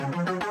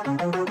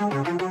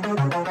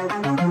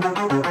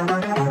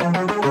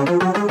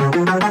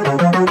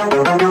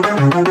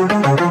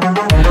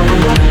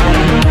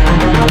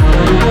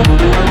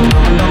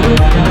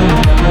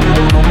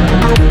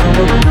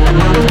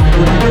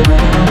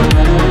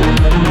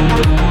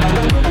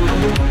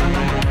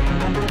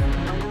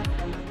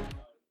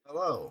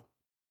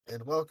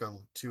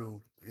welcome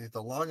to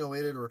the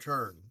long-awaited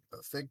return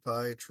of Fig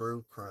Pie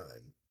True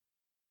Crime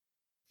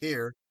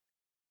here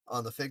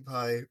on the Fig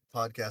Pie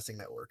Podcasting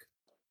Network.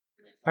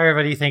 Hi,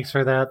 everybody. Thanks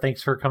for that.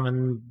 Thanks for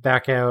coming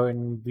back out,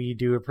 and we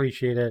do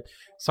appreciate it.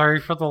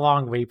 Sorry for the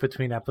long wait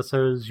between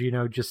episodes.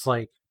 Just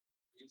like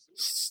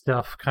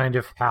stuff kind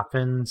of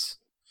happens.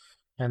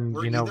 And,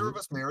 Were either of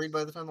us married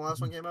by the time the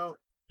last one came out?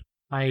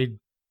 I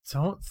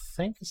don't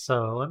think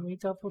so. Let me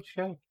double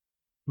check.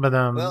 But,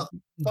 Well,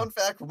 fun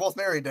fact, we're both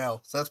married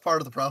now, so that's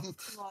part of the problem.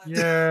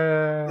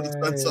 yeah. It's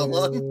been so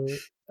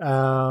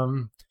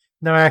long.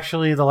 No,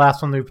 actually, the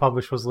last one we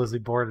published was Lizzie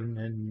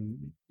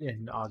Borden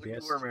in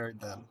August. We were married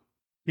then.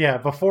 Yeah,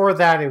 before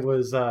that it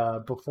was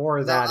I'm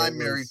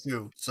married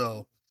too,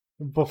 so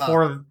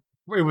before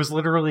it was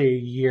literally a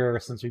year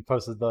since we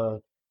posted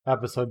the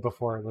episode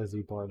before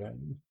Lizzie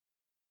Borden.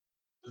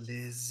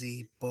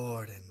 Lizzie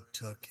Borden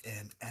took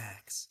an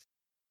axe.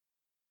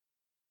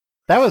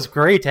 That was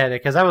great to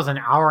edit because that was an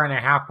hour and a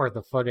half worth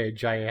of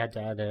footage. I had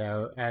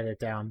to edit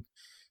down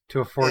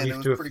to a 40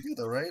 and it was pretty good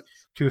though, right?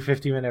 To a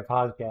 50-minute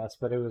podcast,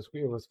 but it was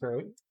great. It was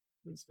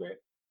great.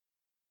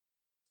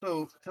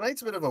 So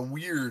tonight's a bit of a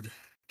weird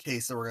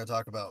case that we're going to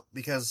talk about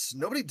because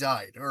nobody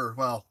died, or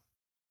well,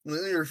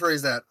 let me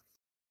rephrase that.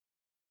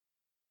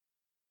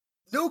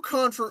 No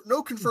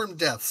confirmed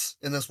deaths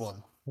in this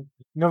one.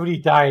 Nobody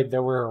died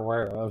that we're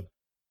aware of.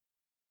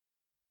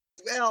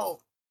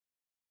 Well,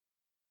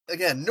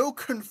 again, no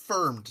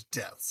confirmed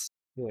deaths.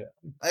 Yeah.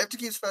 I have to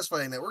keep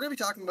specifying that. We're going to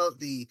be talking about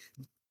the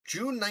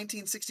June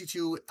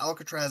 1962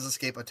 Alcatraz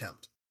escape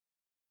attempt.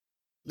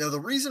 Now, the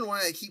reason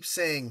why I keep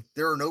saying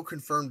there are no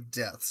confirmed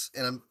deaths,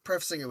 and I'm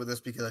prefacing it with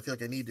this because I feel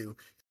like I need to,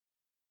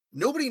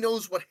 nobody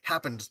knows what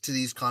happened to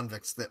these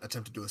convicts that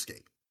attempted to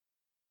escape.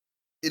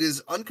 It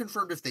is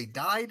unconfirmed if they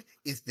died,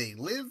 if they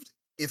lived,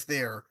 if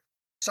they're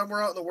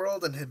somewhere out in the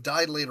world and had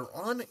died later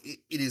on. It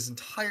is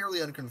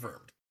entirely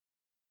unconfirmed.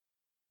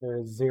 There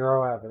is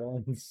zero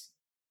evidence.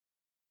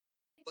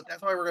 But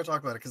that's why we're going to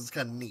talk about it, because it's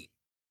kind of neat.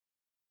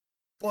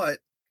 But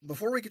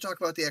before we can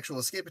talk about the actual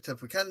escape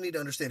attempt, we kind of need to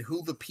understand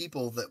who the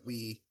people that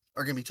we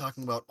are going to be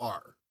talking about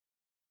are.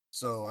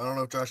 So I don't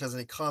know if Josh has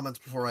any comments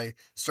before I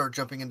start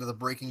jumping into the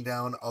breaking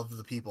down of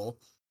the people.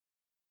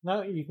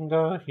 No, you can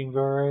go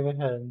right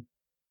ahead.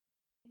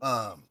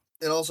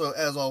 And also,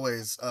 as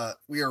always,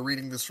 we are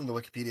reading this from the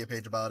Wikipedia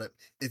page about it.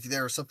 If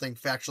there is something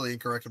factually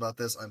incorrect about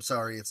this, I'm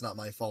sorry, it's not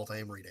my fault. I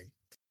am reading.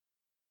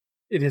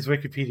 It is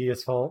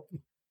Wikipedia's fault.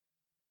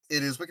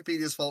 It is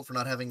Wikipedia's fault for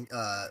not having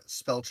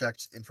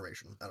spell-checked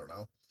information. I don't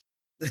know.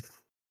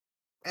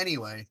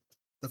 Anyway,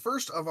 the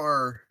first of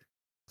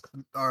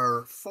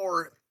our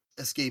four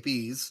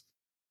escapees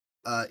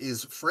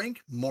is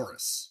Frank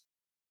Morris.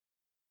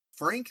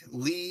 Frank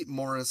Lee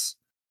Morris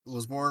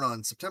was born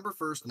on September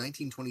 1st,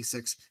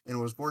 1926, and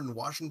was born in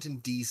Washington,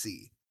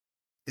 D.C.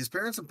 His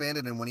parents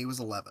abandoned him when he was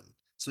 11,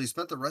 so he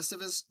spent the rest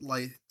of his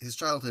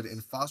childhood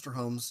in foster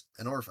homes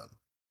and orphan.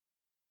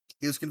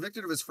 He was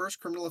convicted of his first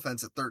criminal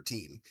offense at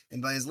 13,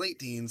 and by his late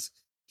teens,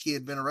 he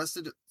had been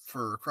arrested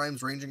for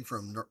crimes ranging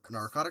from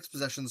narcotics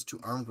possessions to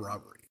armed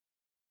robbery.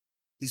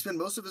 He spent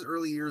most of his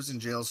early years in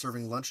jail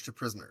serving lunch to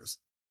prisoners.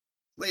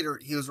 Later,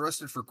 he was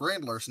arrested for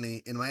grand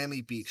larceny in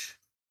Miami Beach,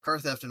 car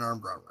theft, and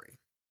armed robbery.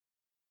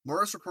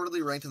 Morris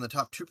reportedly ranked in the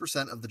top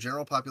 2% of the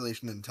general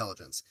population in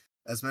intelligence,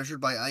 as measured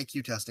by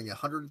IQ testing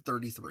at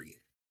 133.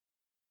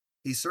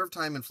 He served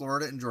time in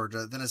Florida and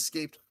Georgia, then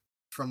escaped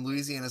from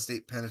Louisiana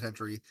State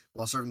Penitentiary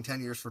while serving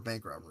 10 years for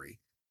bank robbery.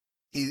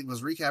 He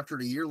was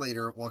recaptured a year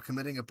later while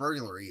committing a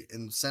burglary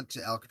and sent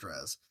to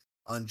Alcatraz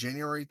on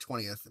January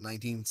 20th,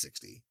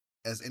 1960,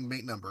 as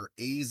inmate number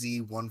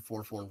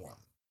AZ1441.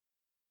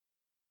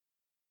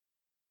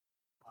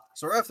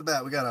 So right off the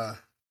bat, we got a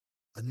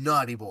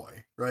naughty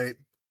boy, right?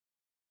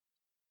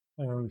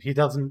 It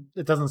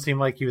doesn't seem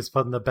like he was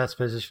put in the best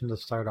position to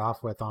start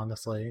off with,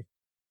 honestly.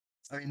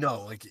 I mean,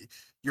 no, like,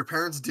 your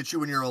parents ditch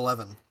you when you're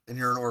 11 and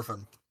you're an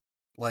orphan.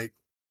 Like,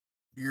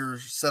 you're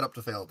set up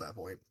to fail at that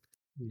point.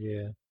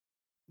 Yeah.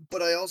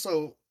 But I'm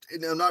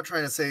not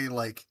trying to say,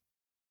 like,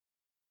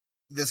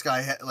 this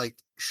guy,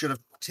 should have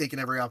taken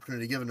every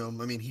opportunity given to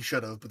him. I mean, he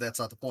should have, but that's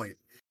not the point.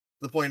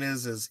 The point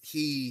is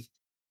he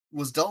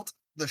was dealt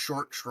the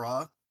short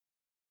straw,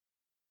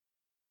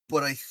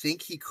 but I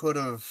think he could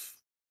have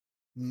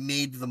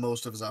made the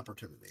most of his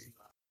opportunity.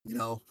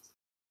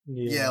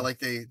 Yeah, like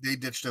they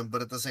ditched him,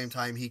 but at the same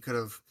time, he could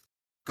have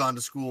gone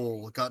to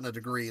school, gotten a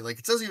degree. Like,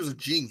 it says he was a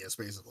genius,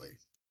 basically.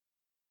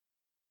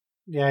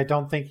 Yeah, I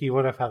don't think he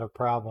would have had a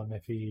problem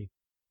if he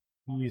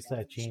used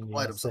that genius.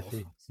 Applied himself.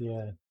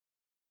 Yeah.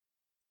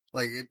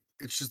 Like,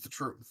 it's just the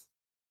truth.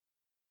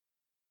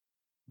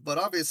 But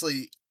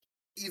obviously,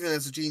 even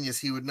as a genius,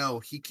 he would know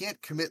he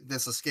can't commit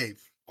this escape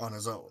on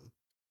his own.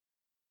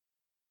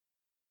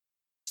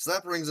 So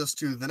that brings us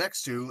to the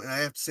next two, and I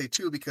have to say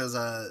two because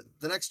the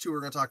next two we're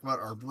going to talk about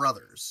are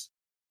brothers.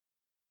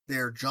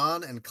 They're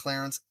John and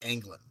Clarence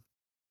Anglin.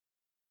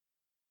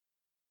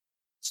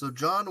 So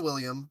John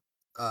William,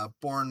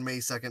 born May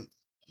 2nd,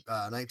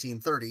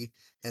 1930,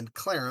 and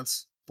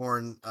Clarence,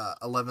 born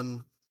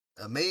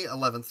May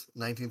 11th,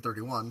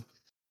 1931,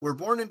 were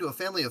born into a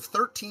family of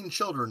 13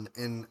 children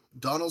in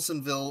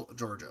Donaldsonville,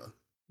 Georgia.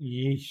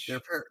 Yeesh.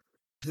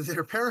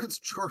 Their parents,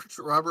 George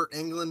Robert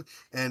Anglin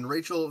and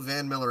Rachel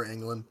Van Miller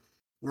Anglin,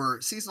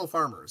 were seasonal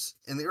farmers.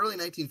 In the early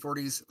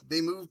 1940s,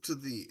 they moved to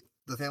the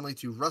family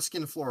to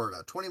Ruskin,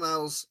 Florida, 20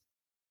 miles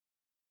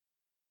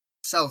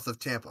south of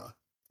Tampa,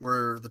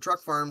 where the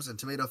truck farms and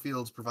tomato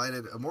fields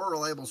provided a more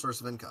reliable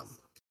source of income.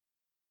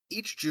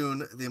 Each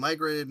June, they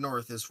migrated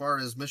north as far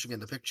as Michigan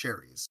to pick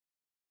cherries.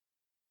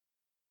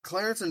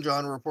 Clarence and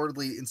John were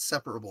reportedly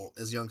inseparable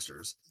as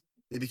youngsters.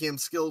 They became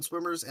skilled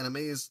swimmers and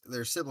amazed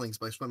their siblings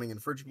by swimming in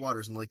frigid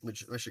waters in Lake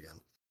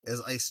Michigan,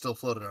 as ice still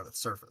floated on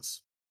its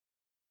surface.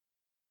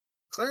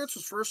 Clarence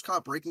was first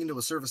caught breaking into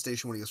a service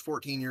station when he was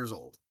 14 years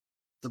old.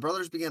 The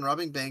brothers began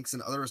robbing banks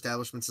and other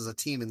establishments as a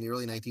team in the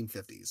early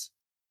 1950s,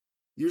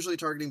 usually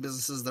targeting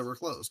businesses that were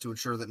closed to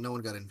ensure that no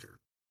one got injured.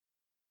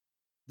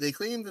 They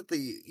claimed that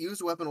they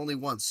used a weapon only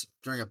once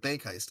during a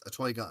bank heist, a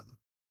toy gun.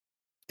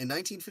 In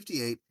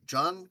 1958,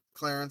 John,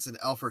 Clarence, and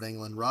Alfred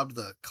Anglin robbed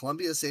the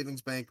Columbia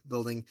Savings Bank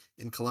building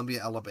in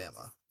Columbia,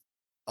 Alabama.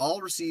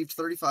 All received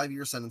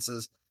 35-year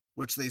sentences,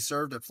 which they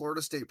served at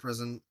Florida State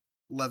Prison,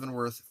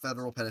 Leavenworth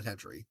Federal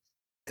Penitentiary,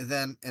 and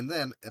then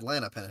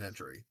Atlanta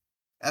Penitentiary.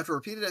 After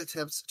repeated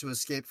attempts to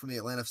escape from the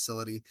Atlanta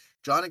facility,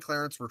 John and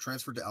Clarence were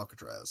transferred to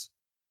Alcatraz.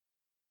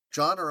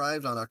 John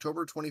arrived on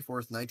October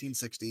 24th,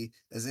 1960,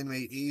 as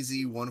inmate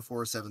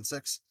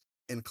AZ-1476,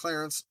 and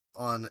Clarence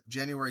on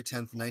January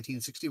 10th,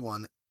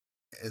 1961,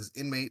 as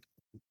inmate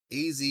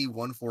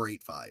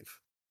AZ-1485.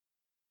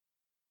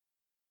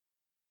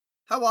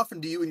 How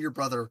often do you and your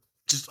brother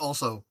just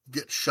also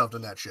get shoved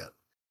in that shit?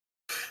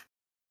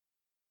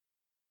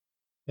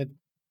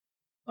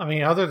 I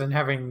mean, other than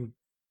having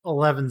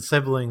 11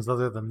 siblings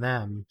other than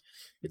them,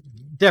 it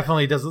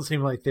definitely doesn't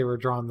seem like they were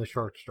drawing the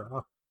short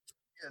straw.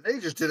 Yeah, they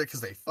just did it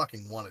because they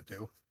fucking wanted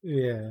to.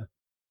 Yeah.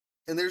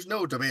 And there's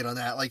no debate on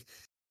that. Like,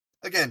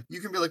 again, you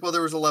can be like, well,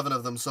 there was 11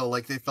 of them, so,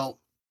 like, they felt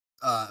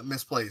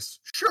misplaced.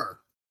 Sure.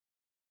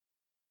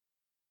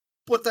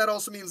 But that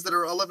also means there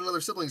are 11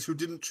 other siblings who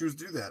didn't choose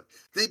to do that.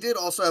 They did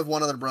also have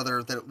one other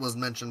brother that was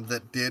mentioned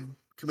that did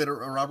commit a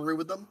robbery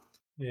with them.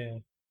 Yeah.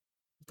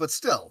 But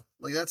still,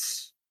 like,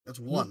 that's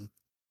one.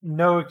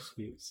 No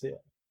excuse,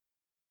 yeah.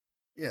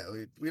 Yeah,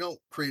 we don't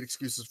create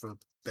excuses for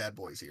bad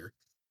boys here.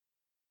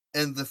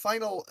 And the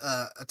final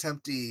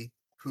attemptee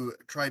who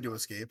tried to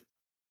escape,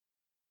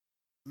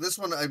 this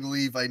one I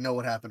believe I know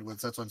what happened with,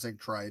 so that's why I'm saying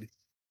tried,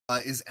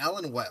 is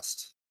Allen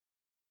West.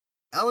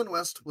 Allen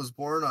West was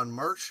born on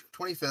March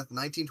 25th,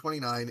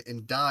 1929,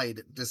 and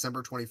died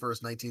December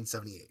 21st,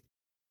 1978.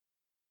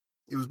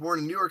 He was born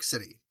in New York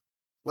City.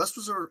 West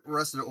was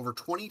arrested over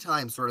 20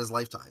 times throughout his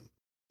lifetime.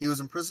 He was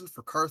imprisoned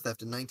for car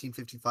theft in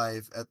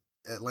 1955 at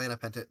Atlanta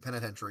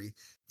Penitentiary,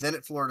 then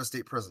at Florida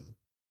State Prison.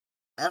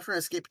 After an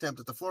escape attempt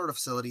at the Florida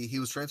facility, he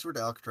was transferred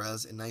to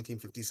Alcatraz in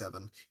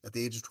 1957 at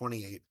the age of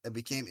 28 and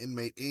became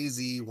inmate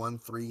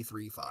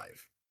AZ-1335.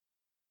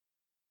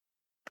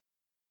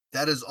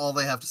 That is all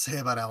they have to say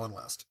about Allen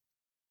West.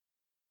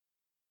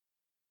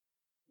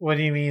 What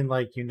do you mean,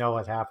 like, you know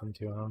what happened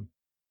to him?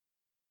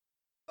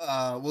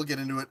 We'll get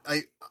into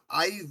it.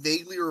 I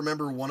vaguely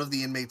remember one of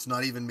the inmates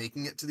not even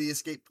making it to the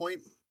escape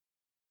point,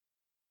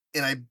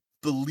 and I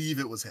believe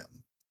it was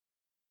him.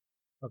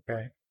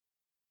 Okay.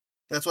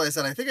 That's why I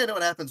said I think I know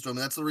what happens to him,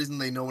 and that's the reason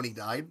they know when he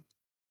died.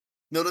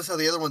 Notice how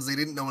the other ones, they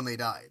didn't know when they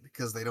died,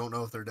 because they don't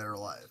know if they're dead or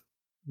alive.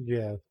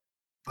 Yeah.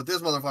 But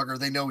this motherfucker,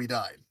 they know he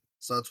died.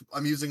 So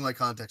I'm using like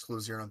context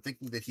clues here, and I'm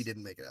thinking that he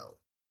didn't make it out.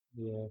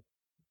 Yeah.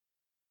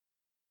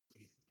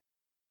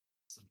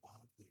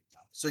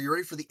 So you're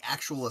ready for the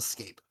actual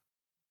escape.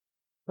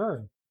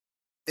 Sure.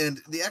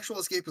 And the actual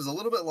escape is a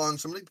little bit long,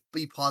 so I'm going to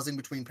be pausing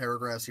between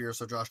paragraphs here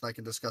so Josh and I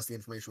can discuss the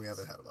information we have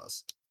ahead of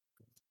us.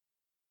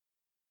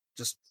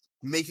 Just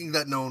making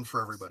that known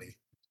for everybody.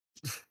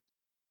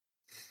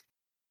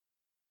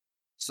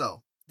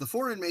 So, the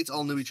four inmates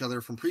all knew each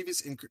other from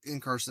previous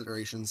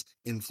incarcerations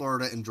in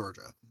Florida and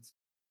Georgia.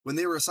 When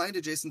they were assigned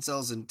adjacent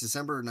cells in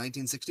December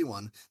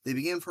 1961, they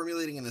began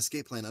formulating an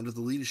escape plan under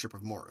the leadership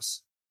of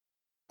Morris.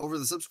 Over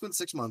the subsequent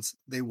 6 months,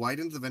 they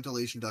widened the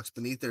ventilation ducts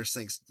beneath their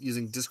sinks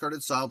using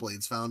discarded saw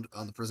blades found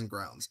on the prison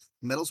grounds,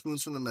 metal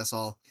spoons from the mess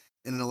hall,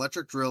 and an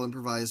electric drill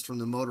improvised from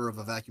the motor of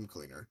a vacuum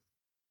cleaner.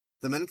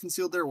 The men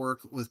concealed their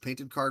work with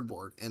painted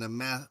cardboard and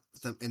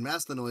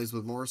masked the noise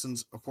with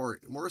Morris's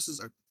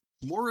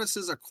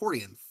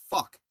accordion.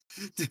 Fuck.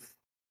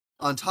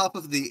 On top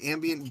of the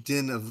ambient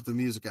din of the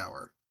music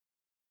hour.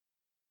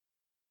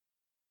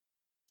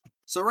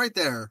 So right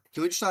there,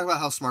 can we just talk about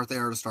how smart they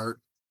are to start?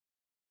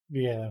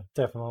 Yeah,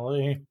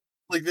 definitely.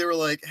 Like, they were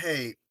like,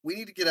 hey, we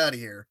need to get out of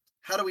here.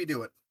 How do we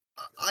do it?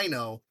 I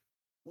know.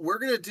 We're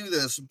going to do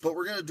this, but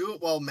we're going to do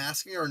it while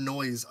masking our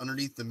noise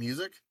underneath the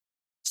music.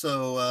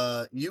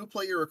 So you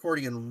play your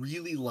accordion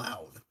really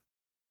loud.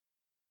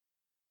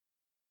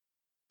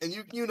 And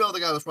you know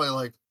the guy was probably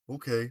like,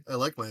 okay, I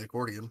like my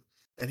accordion.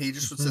 And he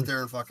just would sit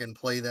there and fucking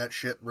play that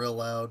shit real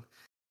loud.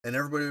 And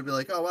everybody would be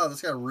like, oh, wow,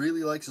 this guy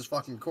really likes his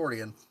fucking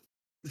accordion.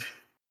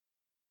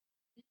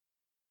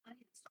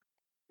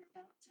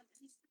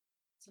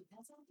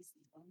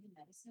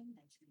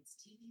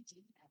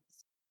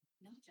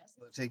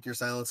 Take your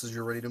silence as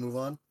you're ready to move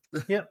on.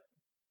 Yep.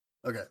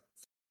 Okay.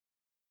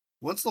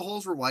 Once the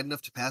holes were wide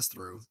enough to pass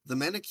through, the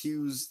men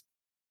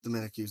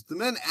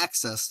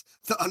accessed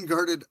the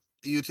unguarded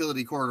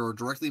utility corridor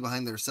directly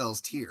behind their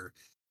cell's tier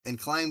and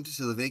climbed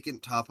to the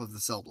vacant top of the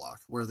cell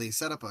block, where they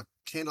set up a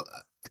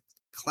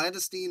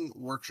clandestine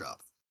workshop.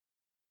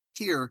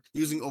 Here,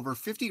 using over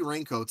 50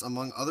 raincoats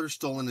among other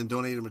stolen and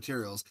donated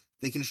materials,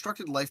 they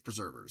constructed life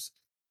preservers,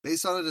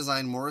 based on a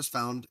design Morris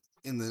found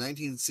in the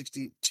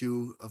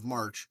 1962 of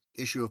March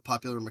issue of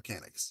Popular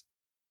Mechanics.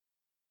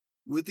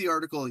 With the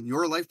article,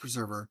 Your Life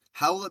Preserver,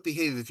 How Will It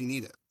Behave If You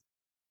Need It?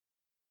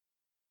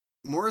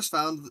 Morris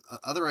found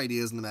other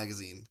ideas in the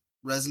magazine.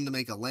 Resin to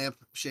make a lamp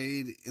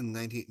shade in the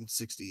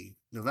 1960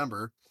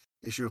 November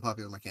issue of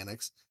Popular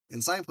Mechanics,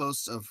 and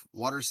signposts of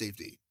water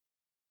safety,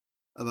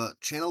 about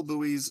channel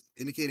buoys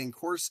indicating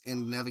course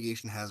and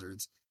navigation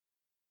hazards.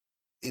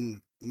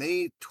 In the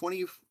May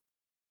 21st,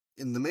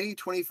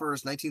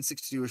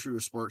 1962 issue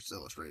of Sports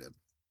Illustrated.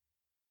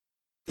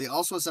 They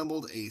also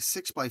assembled a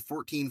 6 by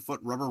 14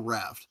 foot rubber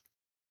raft,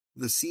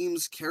 the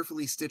seams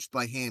carefully stitched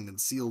by hand and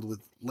sealed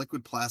with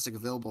liquid plastic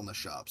available in the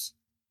shops,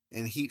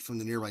 and heat from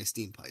the nearby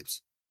steam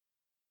pipes.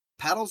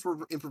 Paddles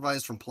were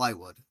improvised from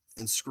plywood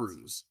and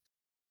screws.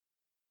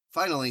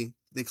 Finally,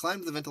 they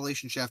climbed the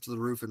ventilation shaft to the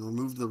roof and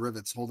removed the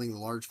rivets holding the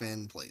large fan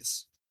in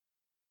place.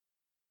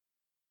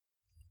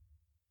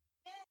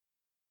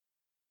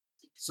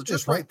 So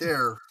just right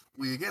there,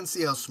 we again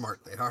see how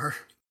smart they are.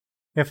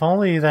 If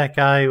only that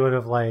guy would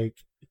have, like,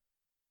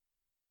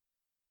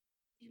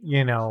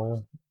 you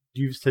know,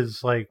 used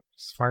his, like,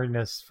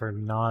 smartness for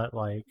not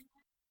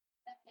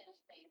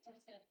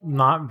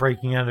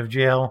breaking out of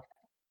jail.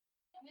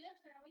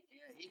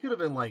 He could have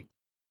been like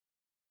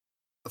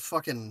a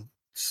fucking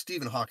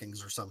Stephen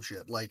Hawking's or some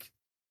shit. Like,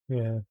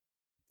 yeah,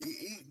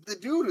 the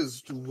dude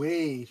is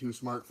way too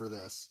smart for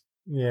this.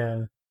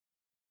 Yeah.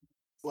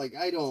 Like,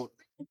 I don't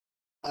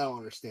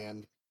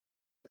understand.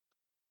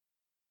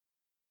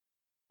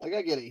 Like,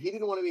 I get it. He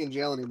didn't want to be in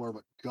jail anymore,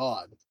 but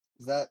God,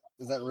 is that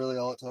really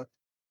all it took?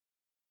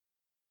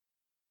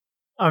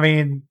 I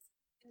mean,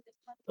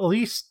 at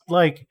least,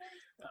 like,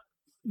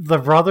 the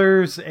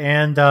brothers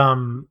and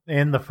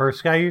the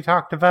first guy you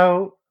talked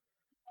about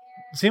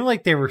seemed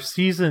like they were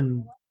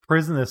seasoned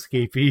prison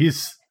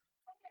escapees.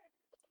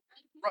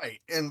 Right,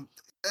 and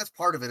that's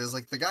part of it, is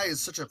like the guy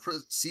is such a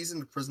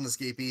seasoned prison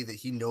escapee that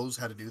he knows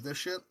how to do this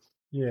shit.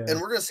 Yeah. And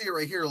we're gonna see it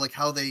right here, like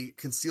how they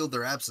concealed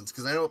their absence,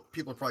 because I know what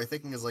people are probably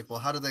thinking is like, well,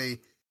 how did they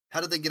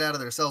get out of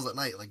their cells at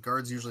night? Like,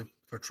 guards usually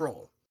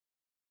patrol.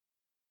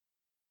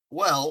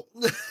 Well,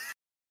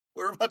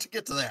 we're about to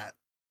get to that.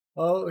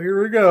 Oh,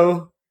 here we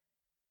go.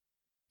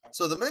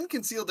 So the men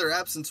concealed their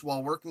absence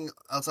while working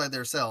outside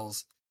their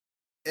cells,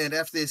 and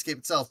after the escape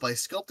itself, by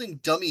sculpting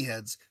dummy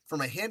heads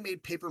from a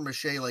handmade paper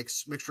mache-like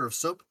mixture of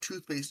soap,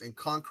 toothpaste, and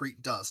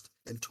concrete dust,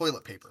 and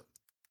toilet paper,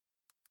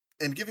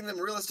 and giving them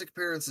realistic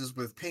appearances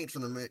with paint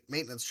from the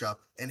maintenance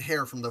shop and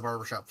hair from the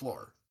barbershop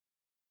floor.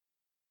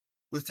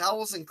 With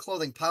towels and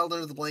clothing piled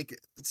under the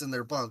blankets in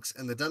their bunks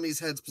and the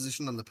dummies' heads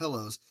positioned on the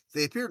pillows,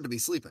 they appeared to be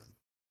sleeping.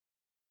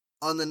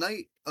 On the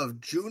night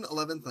of June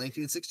 11th,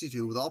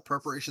 1962, with all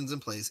preparations in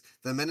place,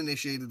 the men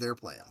initiated their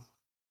plan.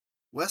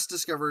 West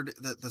discovered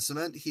that the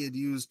cement he had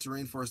used to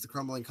reinforce the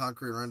crumbling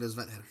concrete around his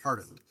vent had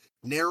hardened,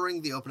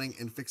 narrowing the opening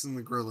and fixing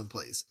the grill in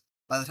place.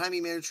 By the time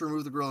he managed to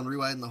remove the grill and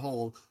rewiden the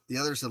hole, the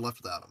others had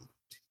left without him.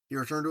 He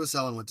returned to his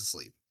cell and went to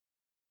sleep.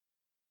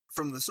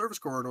 From the service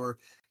corridor,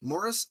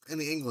 Morris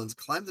and the Englands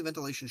climbed the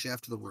ventilation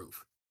shaft to the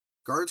roof.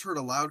 Guards heard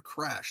a loud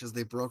crash as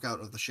they broke out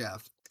of the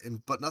shaft,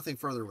 but nothing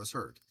further was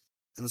heard,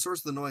 and the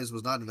source of the noise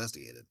was not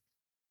investigated.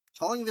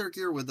 Hauling their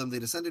gear with them, they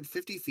descended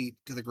 50 feet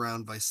to the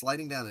ground by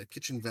sliding down a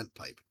kitchen vent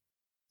pipe,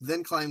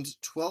 then climbed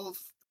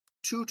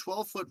two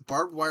 12-foot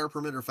barbed wire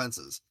perimeter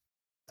fences.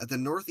 At the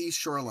northeast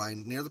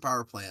shoreline, near the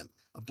power plant,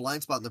 a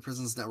blind spot in the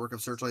prison's network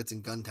of searchlights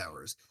and gun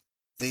towers,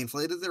 they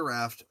inflated their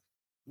raft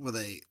with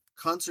a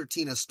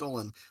concertina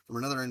stolen from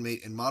another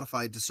inmate and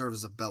modified to serve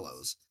as a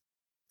bellows.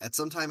 At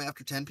some time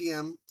after 10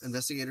 p.m.,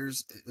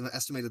 investigators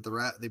estimated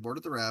they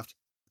boarded the raft,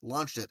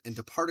 launched it, and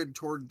departed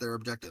toward their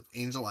objective,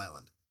 Angel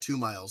Island, 2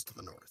 miles to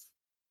the north.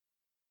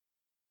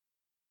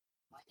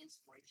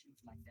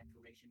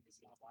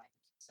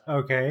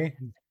 Okay.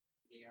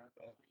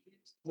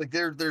 Like,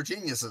 they're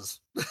geniuses.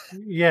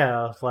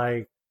 Yeah,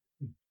 like,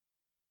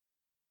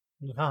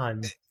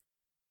 God.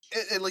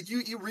 And like,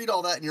 you read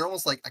all that and you're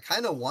almost like, I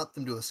kind of want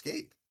them to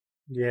escape.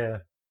 Yeah.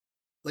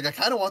 Like, I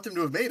kind of want them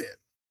to have made it.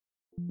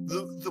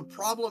 The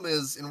problem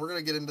is, and we're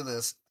going to get into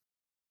this,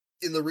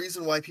 and the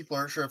reason why people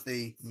aren't sure if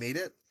they made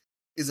it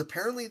is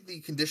apparently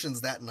the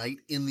conditions that night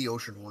in the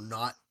ocean were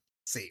not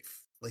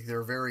safe. Like,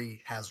 they're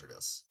very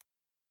hazardous.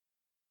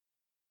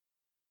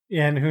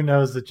 Yeah, and who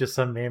knows that just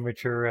some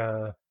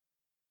amateur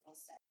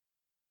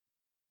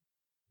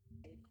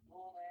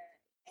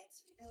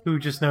who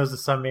just knows that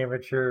some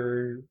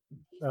amateur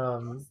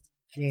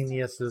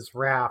genius's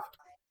raft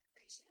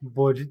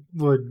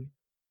would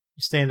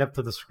stand up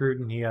to the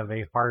scrutiny of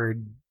a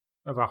hard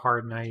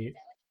night.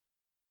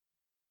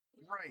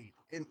 Right.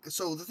 And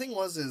so the thing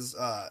was is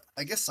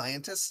I guess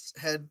scientists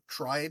had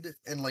tried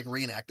and like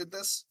reenacted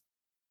this.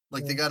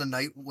 Like they Yeah. got a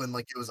night when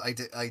like it was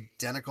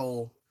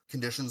identical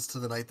conditions to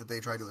the night that they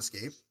tried to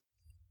escape.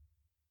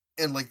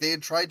 And like they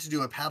had tried to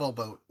do a paddle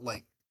boat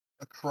like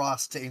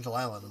across to Angel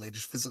Island and they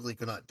just physically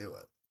could not do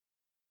it.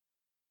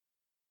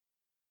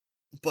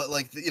 But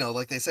like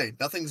like they say,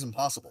 nothing's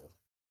impossible.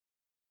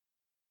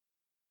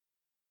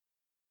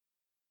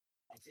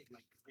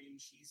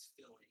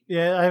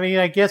 Yeah, I mean,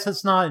 I guess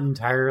it's not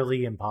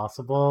entirely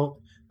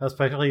impossible,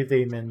 especially if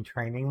they've been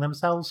training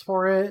themselves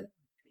for it.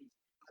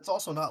 It's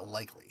also not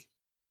likely.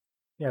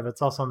 Yeah, but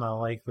it's also not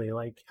likely.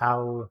 Like,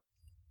 how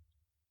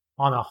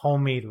on a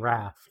homemade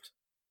raft?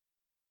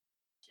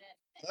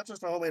 Not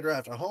just a homemade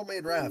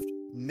raft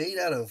made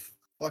out of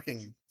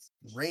fucking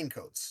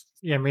raincoats.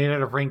 Yeah, made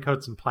out of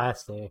raincoats and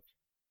plastic.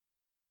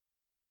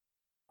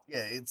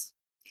 Yeah, it's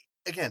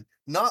again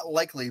not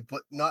likely,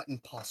 but not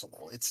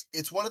impossible.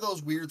 It's one of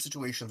those weird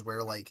situations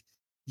where like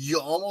you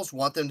almost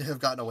want them to have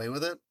gotten away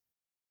with it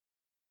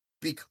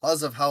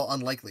because of how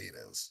unlikely it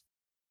is.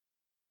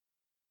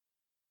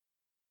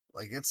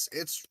 Like it's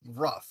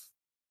rough.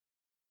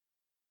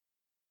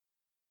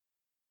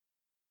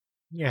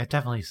 Yeah, it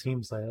definitely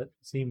seems that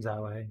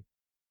way.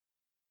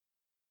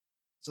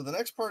 So the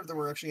next part that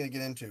we're actually going to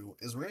get into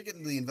is we're going to get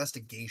into the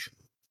investigation.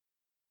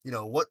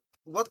 What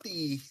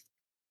the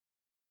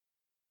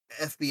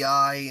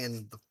FBI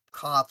and the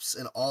cops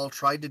and all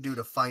tried to do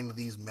to find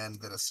these men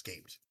that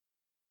escaped.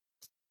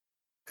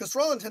 Because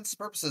for all intents and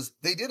purposes,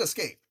 they did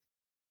escape.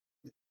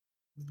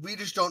 We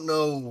just don't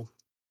know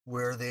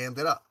where they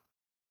ended up.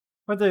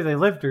 Whether they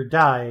lived or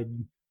died.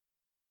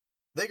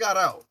 They got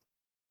out.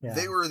 Yeah.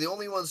 They were the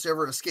only ones to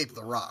ever escape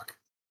the Rock.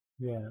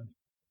 Yeah.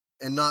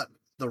 And not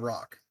the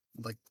Rock,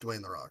 like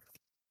Dwayne the Rock.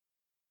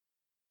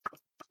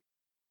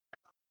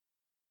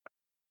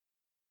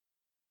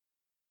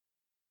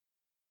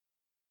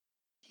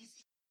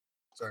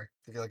 Sorry,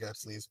 I feel like I have to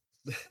sneeze.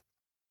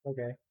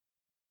 Okay.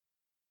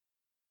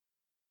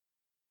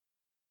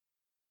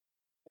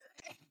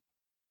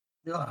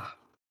 Ugh.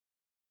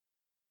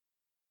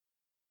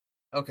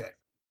 Okay.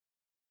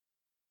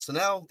 So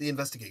now the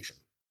investigation.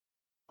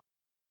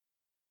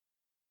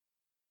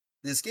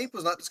 The escape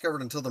was not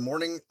discovered until the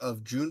morning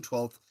of June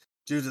 12th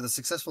due to the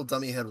successful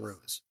dummy head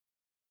ruse.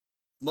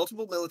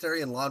 Multiple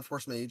military and law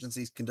enforcement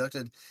agencies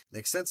conducted an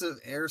extensive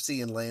air,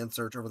 sea, and land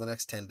search over the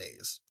next 10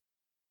 days.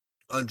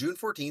 On June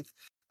 14th,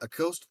 a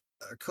Coast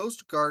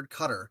Guard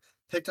cutter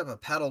picked up a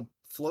paddle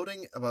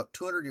floating about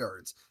 200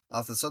 yards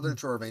off the southern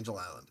shore of Angel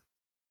Island.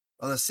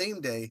 On the same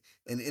day,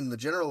 and in the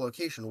general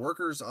location,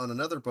 workers on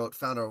another boat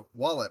found a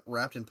wallet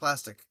wrapped in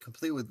plastic,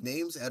 complete with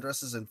names,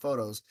 addresses, and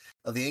photos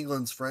of the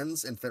England's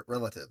friends and fit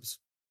relatives.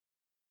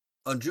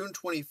 On June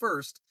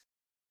 21st,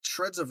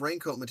 shreds of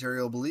raincoat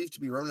material believed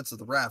to be remnants of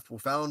the raft were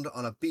found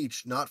on a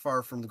beach not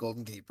far from the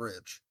Golden Gate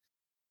Bridge.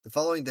 The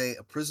following day,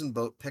 a prison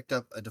boat picked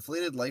up a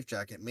deflated life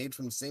jacket made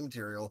from the same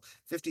material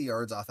 50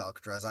 yards off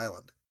Alcatraz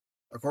Island.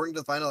 According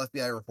to the final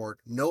FBI report,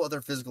 no other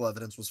physical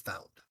evidence was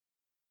found.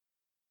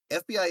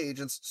 FBI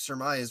agents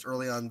surmised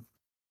early on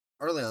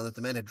that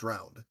the men had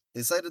drowned.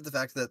 They cited the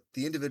fact that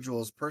the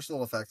individual's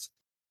personal effects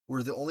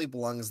were the only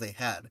belongings they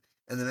had,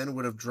 and the men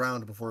would have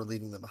drowned before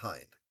leaving them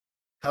behind.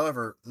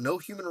 However, no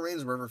human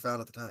remains were ever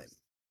found at the time.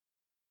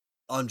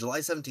 On July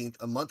 17th,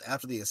 a month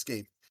after the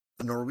escape,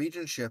 the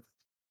Norwegian ship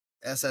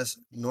SS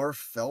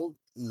Norfjell.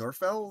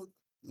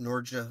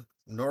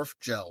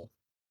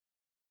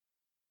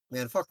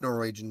 Man, fuck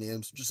Norwegian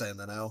names. Just saying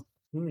that now.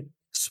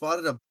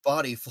 Spotted a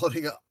body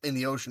floating up in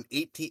the ocean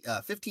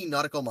 15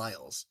 nautical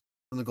miles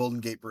from the Golden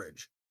Gate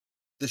Bridge.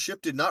 The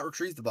ship did not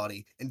retrieve the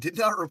body and did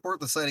not report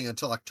the sighting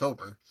until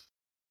October.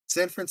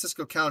 San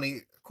Francisco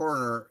County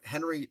Coroner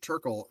Henry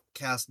Turkle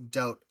cast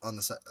doubt on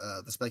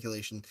the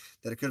speculation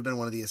that it could have been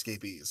one of the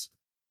escapees,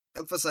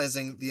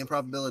 emphasizing the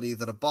improbability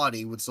that a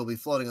body would still be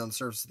floating on the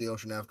surface of the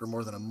ocean after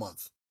more than a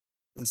month.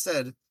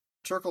 Instead,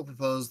 Turkle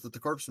proposed that the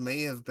corpse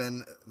may have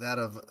been that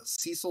of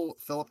Cecil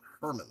Philip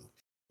Herman,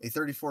 a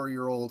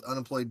 34-year-old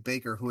unemployed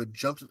baker who had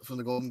jumped from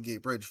the Golden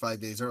Gate Bridge 5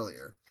 days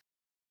earlier.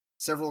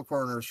 Several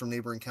coroners from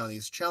neighboring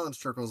counties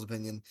challenged Turkle's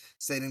opinion,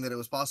 stating that it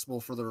was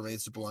possible for the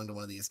remains to belong to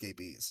one of the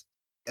escapees.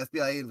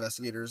 FBI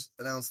investigators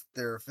announced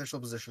their official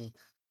position.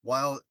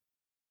 While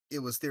it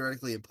was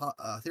theoretically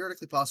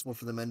possible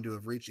for the men to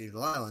have reached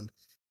Angel Island,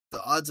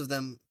 the odds of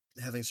them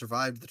having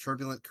survived the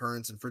turbulent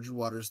currents and frigid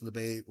waters in the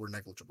bay were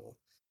negligible.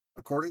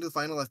 According to the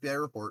final FBI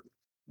report,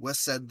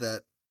 West said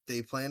that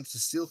they planned to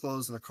steal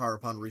clothes in a car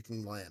upon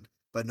reaching land,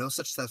 but no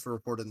such thefts were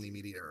reported in the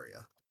immediate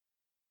area.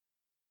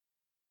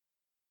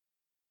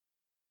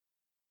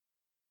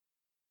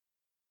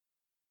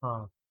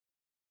 Huh.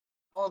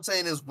 All I'm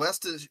saying is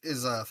West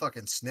is a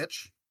fucking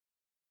snitch.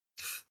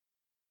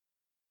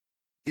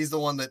 He's the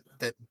one that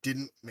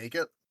didn't make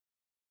it.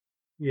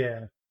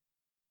 Yeah.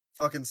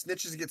 Fucking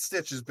snitches get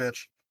stitches,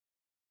 bitch.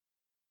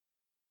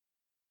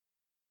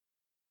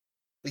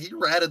 Like, he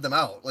ratted them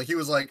out. Like, he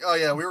was like, oh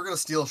yeah, we were gonna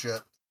steal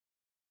shit.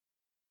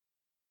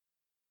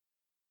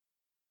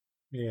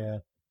 Yeah.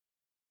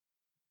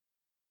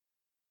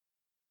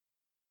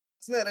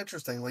 Isn't that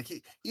interesting? Like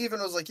he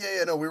even was like,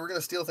 yeah, no, we were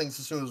gonna steal things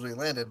as soon as we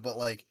landed, but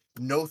like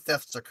no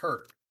thefts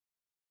occurred.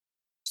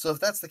 So if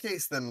that's the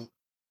case, then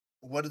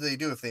what did they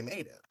do if they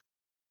made it?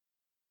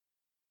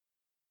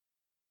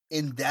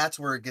 And that's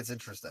where it gets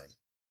interesting.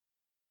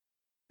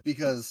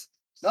 Because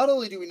not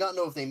only do we not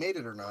know if they made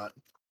it or not,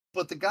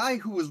 but the guy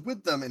who was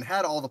with them and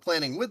had all the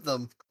planning with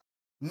them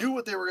knew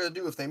what they were going to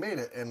do if they made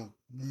it, and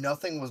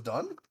nothing was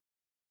done.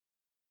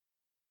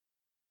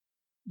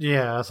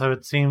 Yeah, so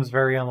it seems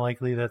very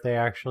unlikely that they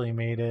actually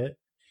made it.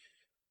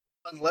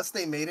 Unless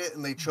they made it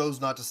and they chose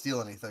not to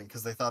steal anything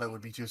because they thought it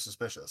would be too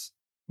suspicious.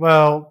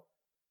 Well,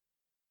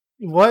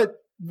 what?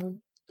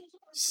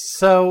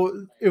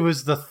 So it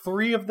was the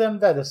three of them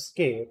that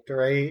escaped,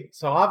 right?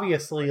 So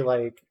obviously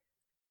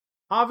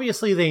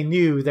they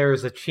knew there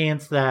was a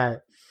chance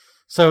that.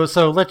 So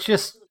let's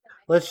just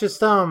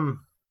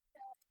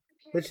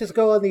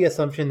go on the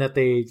assumption that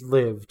they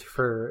lived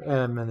for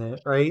a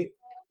minute, right?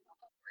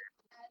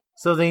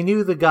 So they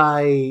knew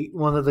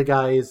one of the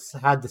guys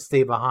had to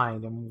stay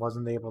behind and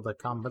wasn't able to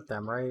come with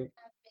them, right?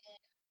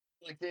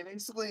 Like they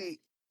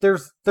basically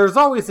There's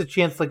always a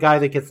chance the guy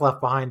that gets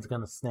left behind is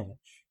going to snitch.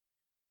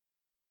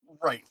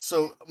 right.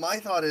 So my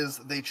thought is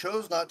they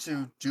chose not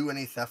to do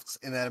any thefts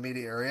in that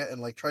immediate area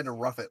and like tried to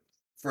rough it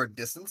for a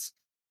distance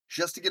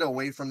just to get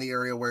away from the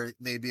area where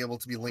they'd be able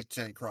to be linked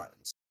to any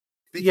crimes.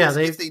 Yeah, Because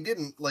if they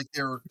didn't, like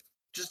they're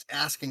just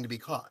asking to be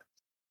caught.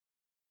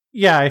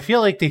 yeah, I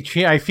feel like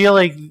I feel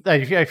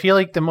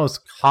like the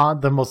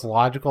most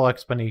logical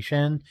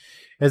explanation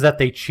is that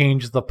they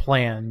changed the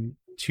plan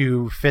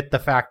to fit the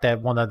fact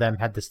that one of them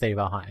had to stay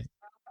behind.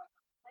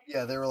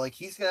 Yeah, they were like,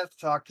 he's gonna have to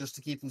talk just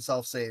to keep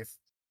himself safe.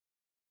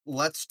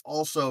 Let's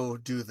also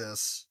do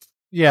this.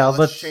 Yeah,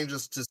 let's change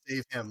this to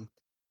save him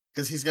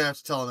because he's gonna have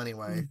to tell him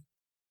anyway.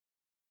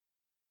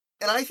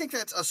 And I think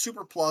that's a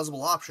super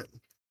plausible option.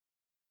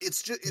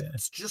 It's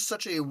just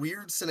such a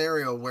weird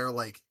scenario where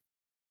like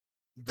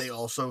they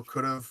also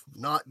could have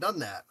not done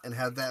that and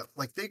had that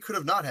like they could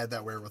have not had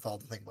that wherewithal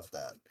to think about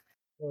that.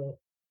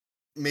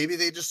 Maybe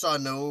they just saw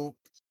no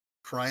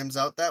crimes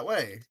out that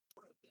way.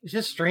 It's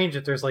just strange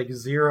that there's like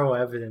zero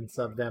evidence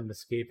of them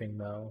escaping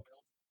though.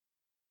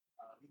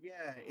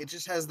 Yeah, it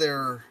just has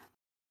their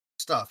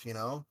stuff, you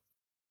know?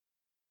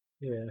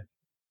 Yeah.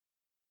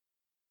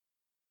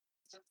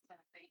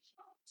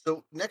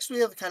 So next we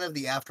have kind of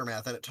the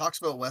aftermath, and it talks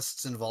about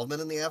West's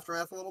involvement in the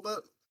aftermath a little bit.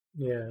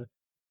 Yeah.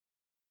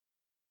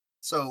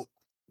 So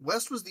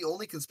West was the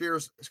only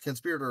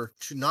conspirator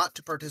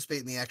to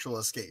participate in the actual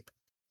escape.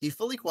 He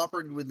fully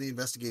cooperated with the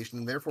investigation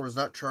and therefore was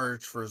not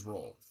charged for his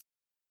role.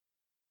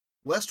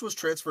 West was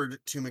transferred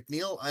to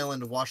McNeil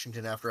Island,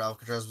 Washington after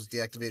Alcatraz was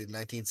deactivated in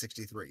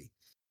 1963,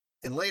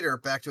 and later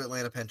back to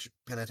Atlanta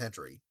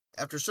Penitentiary.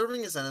 After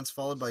serving his sentence,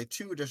 followed by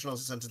 2 additional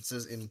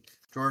sentences in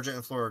Georgia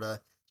and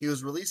Florida, he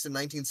was released in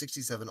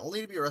 1967,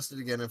 only to be arrested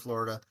again in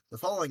Florida the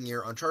following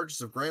year on charges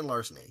of grand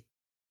larceny.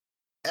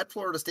 At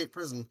Florida State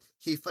Prison,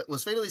 he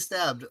fatally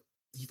stabbed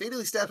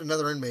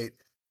another inmate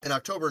in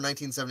October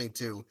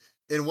 1972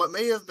 in what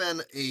may have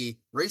been a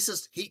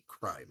racist hate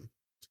crime.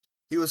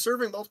 He was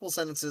serving multiple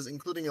sentences,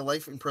 including a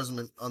life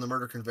imprisonment on the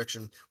murder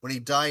conviction, when he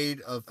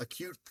died of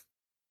acute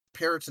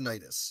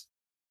peritonitis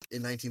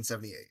in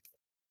 1978.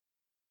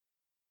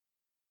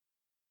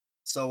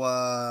 So,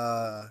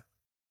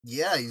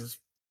 yeah, he's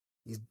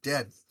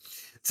dead.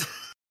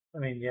 I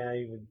mean, yeah,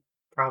 he would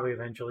probably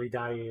eventually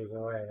die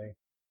either way.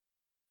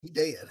 He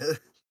dead.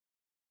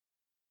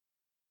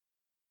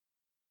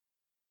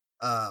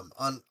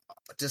 On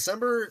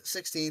December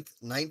 16th,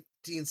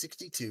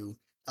 1962,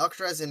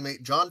 Alcatraz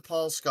inmate John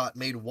Paul Scott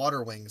made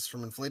water wings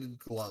from inflated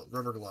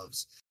rubber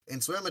gloves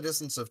and swam a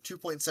distance of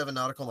 2.7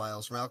 nautical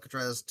miles from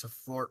Alcatraz to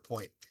Fort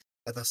Point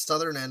at the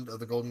southern end of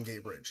the Golden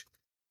Gate Bridge.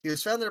 He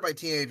was found there by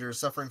teenagers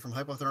suffering from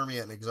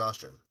hypothermia and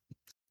exhaustion.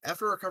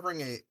 After recovering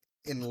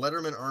in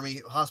Letterman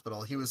Army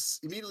Hospital, he was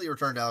immediately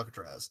returned to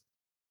Alcatraz.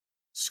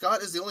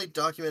 Scott is the only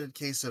documented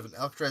case of an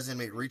Alcatraz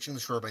inmate reaching the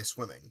shore by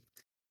swimming.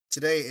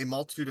 Today, a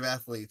multitude of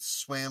athletes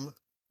swam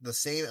the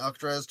same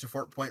Alcatraz to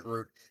Fort Point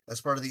route as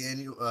part of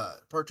the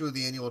part 2 of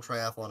the annual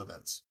triathlon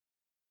events.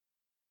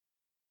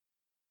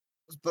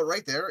 But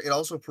right there, it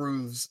also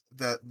proves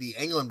that the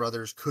Anglin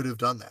brothers could have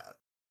done that.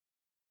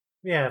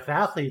 Yeah, if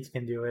athletes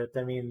can do it,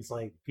 that means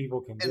like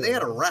people can do it. And they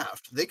had a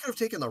raft. They could have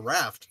taken the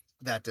raft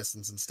that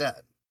distance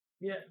instead.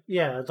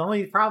 Yeah. The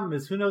only problem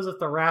is who knows if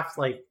the raft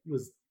like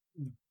was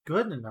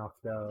good enough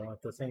though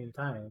at the same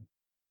time.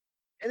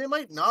 And it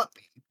might not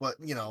be, but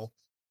you know,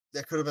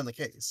 that could have been the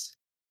case.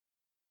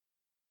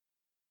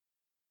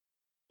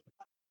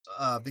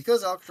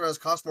 Because Alcatraz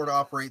costs more to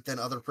operate than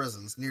other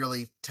prisons,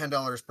 nearly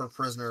 $10 per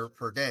prisoner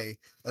per day,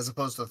 as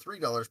opposed to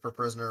 $3 per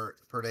prisoner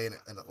per day in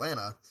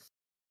Atlanta,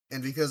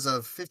 and because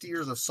of 50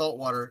 years of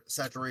saltwater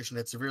saturation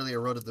had severely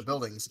eroded the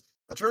buildings,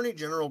 Attorney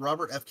General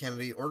Robert F.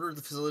 Kennedy ordered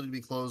the facility to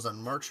be closed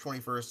on March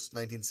 21st,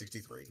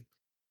 1963.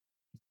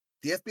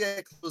 The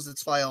FBI closed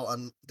its file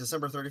on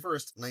December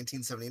 31st,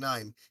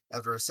 1979,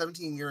 after a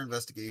 17-year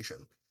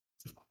investigation.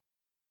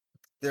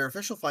 Their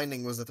official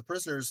finding was that the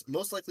prisoners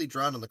most likely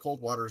drowned in the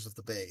cold waters of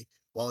the bay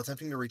while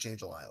attempting to reach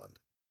Angel Island.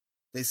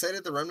 They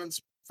cited the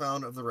remnants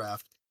found of the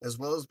raft, as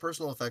well as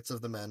personal effects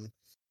of the men,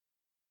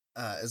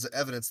 as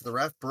evidence that the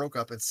raft broke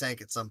up and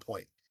sank at some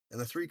point, and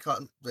the 3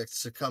 convicts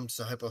succumbed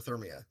to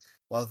hypothermia,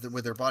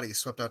 with their bodies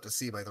swept out to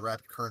sea by the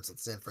rapid currents of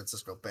the San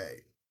Francisco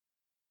Bay.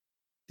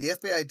 The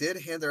FBI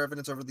did hand their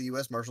evidence over to the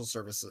U.S. Marshals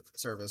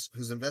Service,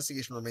 whose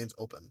investigation remains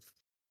open.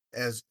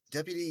 As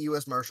Deputy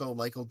U.S. Marshal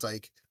Michael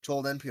Dyke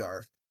told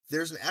NPR,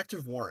 there's an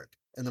active warrant,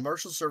 and the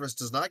Marshals Service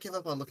does not give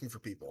up on looking for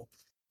people.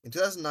 In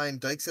 2009,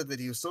 Dyke said that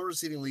he was still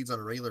receiving leads on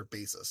a regular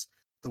basis.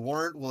 The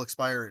warrant will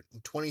expire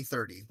in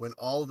 2030, when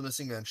all of the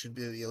missing men should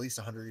be at least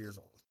 100 years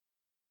old.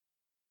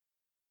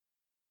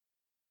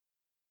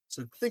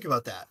 So think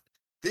about that.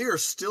 They are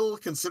still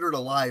considered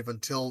alive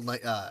until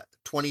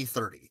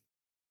 2030.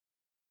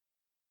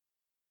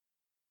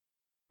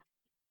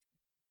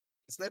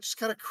 Isn't that just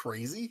kind of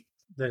crazy?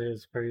 That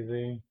is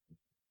crazy.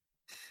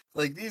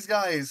 Like, these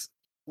guys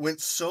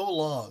went so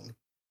long,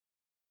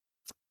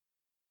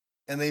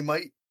 and they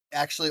might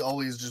actually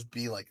always just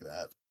be like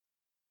that.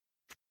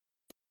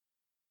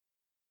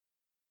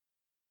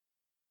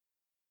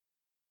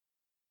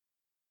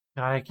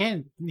 God, I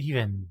can't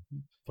even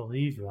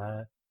believe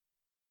that.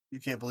 You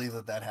can't believe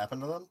that that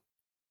happened to them?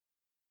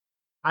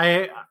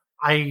 I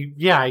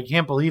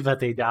can't believe that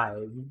they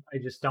died. I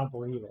just don't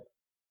believe it.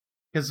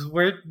 Because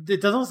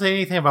it doesn't say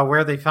anything about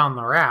where they found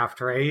the raft,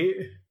 right?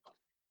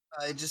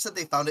 I just said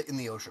they found it in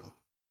the ocean.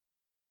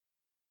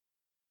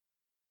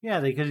 Yeah,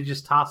 they could have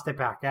just tossed it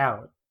back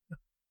out.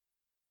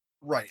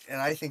 Right,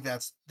 and I think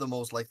that's the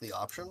most likely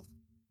option.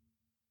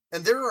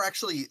 And there are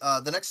actually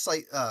the next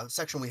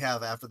section we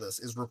have after this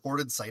is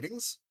reported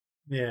sightings.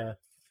 Yeah.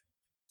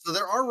 So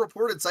there are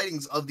reported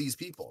sightings of these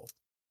people.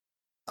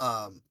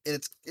 And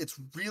it's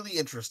really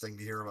interesting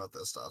to hear about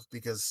this stuff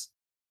because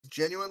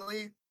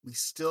genuinely we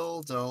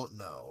still don't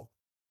know.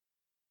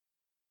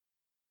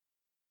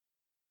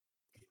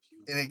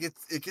 And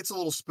it gets a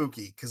little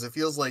spooky because it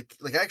feels like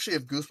I actually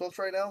have goosebumps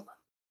right now.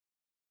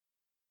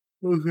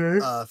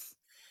 Okay.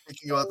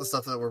 Thinking about the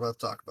stuff that we're about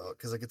to talk about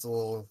because it gets a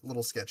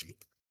little sketchy.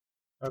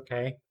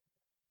 Okay.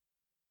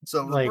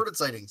 So reported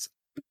sightings.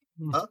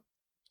 Huh?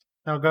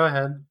 No, go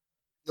ahead.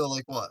 So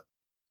like what?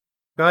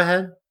 Go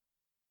ahead.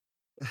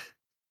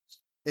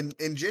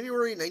 In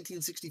January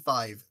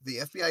 1965, the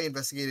FBI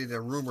investigated a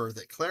rumor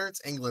that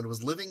Clarence England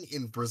was living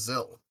in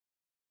Brazil.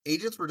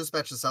 Agents were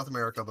dispatched to South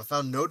America, but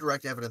found no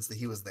direct evidence that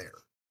he was there.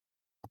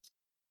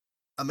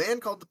 A man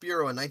called the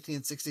Bureau in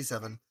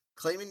 1967,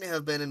 claiming to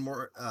have been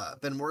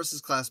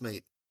Morris's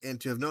classmate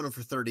and to have known him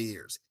for 30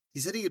 years.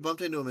 He said he had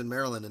bumped into him in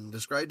Maryland and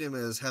described him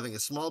as having a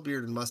small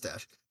beard and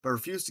mustache, but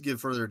refused to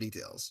give further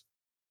details.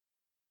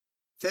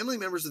 Family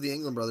members of the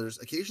England brothers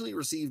occasionally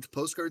received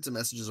postcards and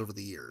messages over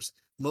the years.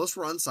 Most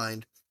were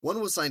unsigned. One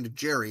was signed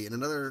Jerry and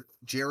another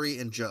Jerry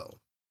and Joe.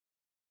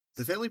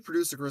 The family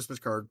produced a Christmas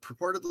card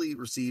purportedly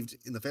received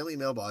in the family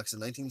mailbox in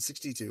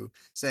 1962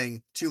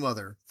 saying, "To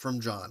Mother, from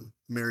John,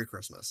 Merry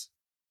Christmas."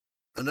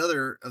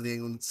 Another of the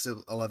England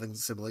 11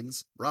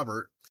 siblings,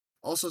 Robert,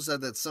 also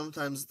said that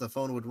sometimes the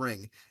phone would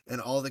ring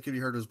and all that could be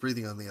heard was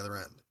breathing on the other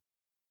end.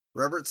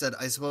 Robert said,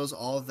 "I suppose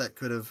all of that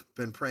could have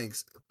been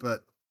pranks,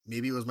 but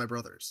maybe it was my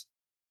brother's."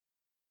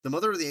 The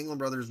mother of the England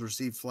brothers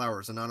received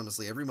flowers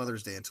anonymously every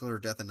Mother's Day until her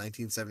death in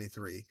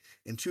 1973,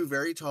 and 2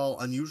 very tall,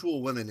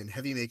 unusual women in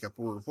heavy makeup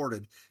were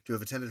reported to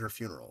have attended her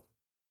funeral.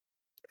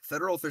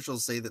 Federal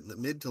officials say that in the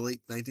mid to late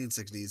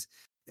 1960s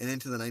and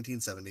into the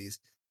 1970s,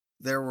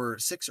 there were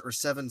 6 or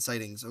 7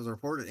 sightings of the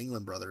reported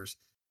England brothers,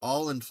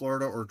 all in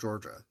Florida or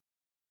Georgia.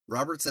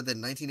 Robert said that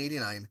in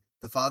 1989,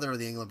 the father of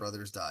the England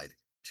brothers died.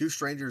 2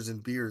 strangers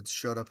in beards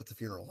showed up at the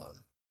funeral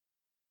home.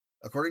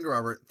 According to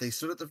Robert, they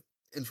stood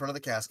in front of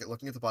the casket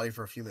looking at the body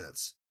for a few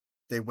minutes.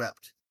 They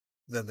wept.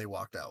 Then they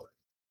walked out.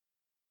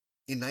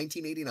 In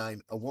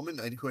 1989, a woman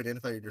who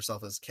identified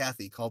herself as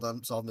Kathy called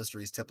Unsolved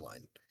Mysteries tip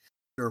line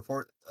to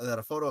report that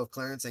a photo of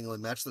Clarence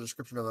England matched the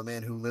description of a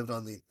man who lived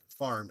on the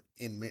farm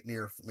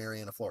near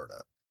Marianna,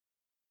 Florida.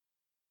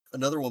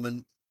 Another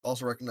woman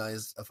also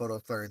recognized a photo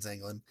of Clarence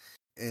England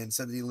and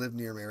said that he lived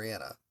near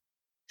Marianna.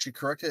 She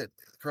correctly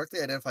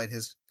identified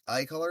his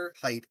eye color,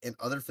 height, and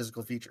other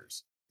physical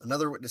features.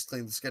 Another witness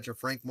claimed the sketch of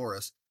Frank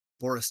Morris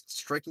bore a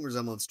striking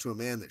resemblance to a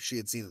man that she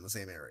had seen in the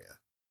same area.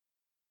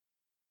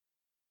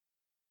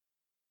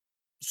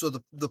 So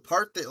the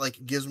part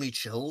that gives me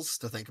chills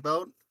to think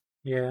about,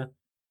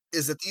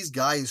 is that these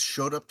guys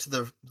showed up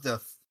to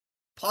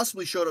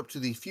possibly showed up to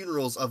the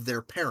funerals of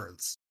their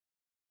parents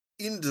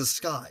in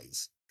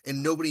disguise,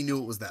 and nobody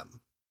knew it was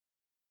them.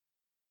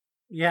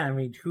 Yeah, I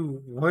mean,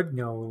 who would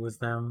know it was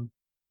them?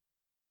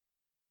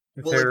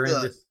 If Well, they're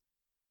in this...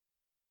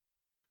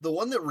 The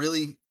one that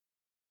really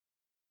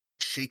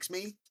shakes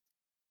me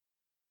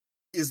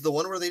is the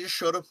one where they just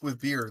showed up with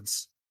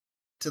beards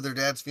to their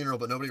dad's funeral,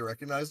 but nobody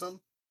recognized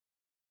them.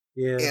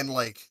 Yeah. And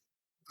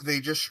they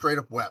just straight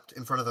up wept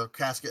in front of the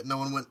casket. No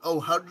one went, "Oh,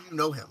 how did you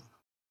know him?"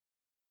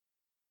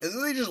 And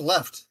then they just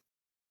left.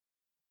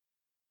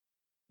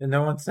 And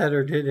no one said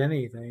or did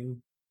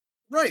anything.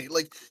 Right.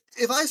 Like,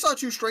 if I saw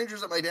two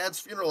strangers at my dad's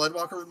funeral, I'd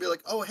walk over and be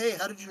like, "Oh, hey,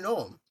 how did you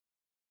know him?"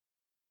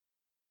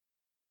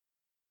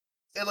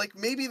 And like,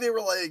 maybe they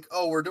were like,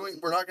 "Oh, we're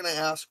not going to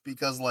ask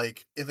because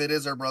like, if it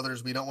is our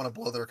brothers, we don't want to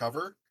blow their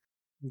cover."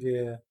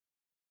 Yeah.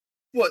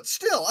 But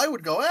still, I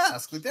would go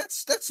ask. Like,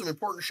 that's some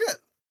important shit.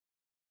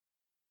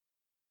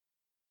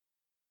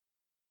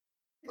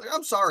 Like,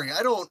 I'm sorry,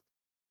 I don't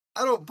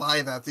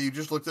buy that you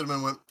just looked at him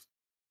and went,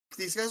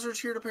 "These guys are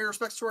just here to pay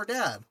respects to our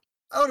dad."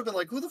 I would have been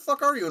like, "Who the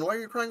fuck are you, and why are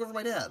you crying over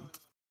my dad?"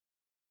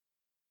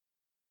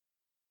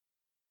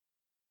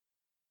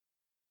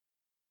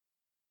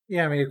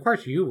 Yeah, I mean, of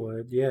course you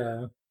would.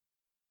 Yeah.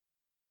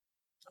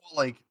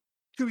 Like,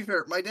 to be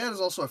fair, my dad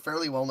is also a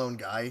fairly well-known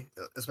guy,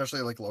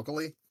 especially like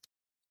locally.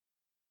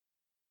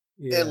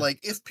 And Yeah. like,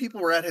 if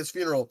people were at his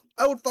funeral,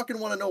 I would fucking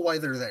want to know why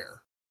they're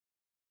there.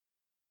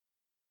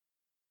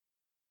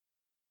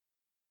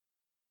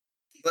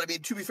 But I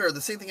mean, to be fair,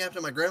 the same thing happened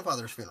at my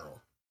grandfather's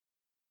funeral.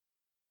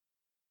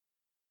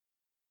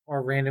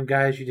 Or random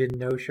guys you didn't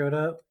know showed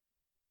up.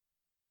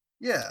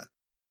 Yeah.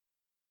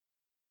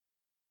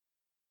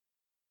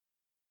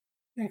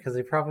 Yeah, because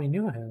they probably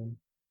knew him.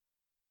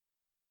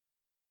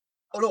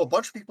 Oh no, a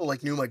bunch of people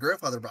like knew my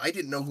grandfather, but I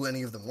didn't know who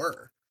any of them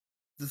were.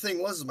 The thing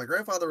was, my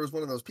grandfather was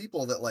one of those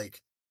people that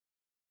like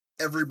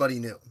everybody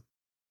knew.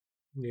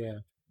 Yeah.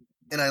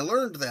 And I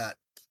learned that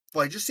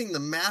by just seeing the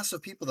mass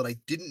of people that I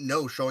didn't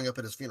know showing up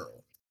at his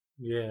funeral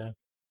Yeah.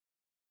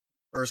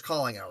 or his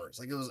calling hours.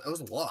 Like, it was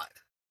a lot.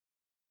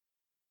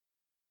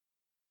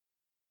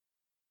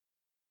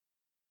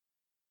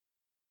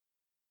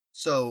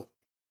 So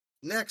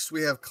next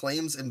we have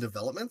claims and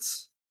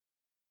developments.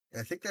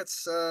 And I think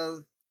that's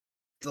the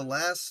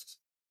last.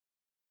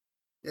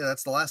 Yeah,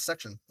 that's the last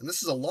section, and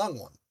this is a long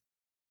one.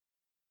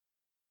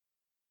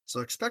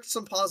 So expect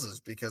some pauses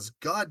because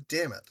god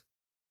damn it.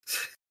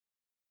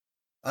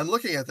 I'm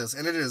looking at this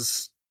and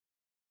it's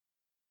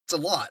a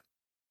lot.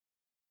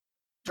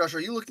 Josh, are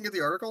you looking at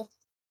the article?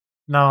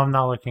 No, I'm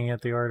not looking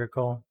at the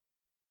article.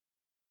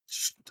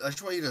 I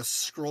just want you to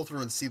scroll through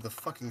and see the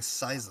fucking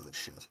size of this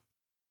shit.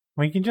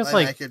 We can just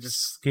I like could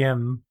just.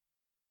 skim.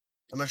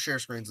 I'm gonna share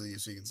screens with you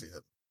so you can see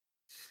it.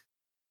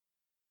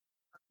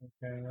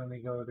 Okay, let me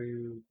go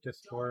to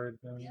Discord.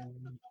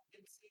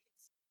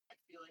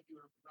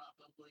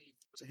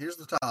 So here's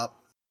the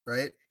top,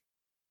 right?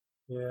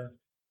 Yeah,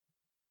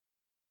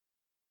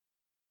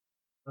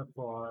 that's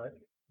a lot.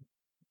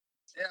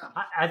 Yeah.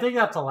 I think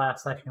that's the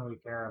last section we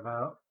care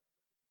about.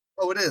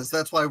 Oh, it is.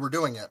 That's why we're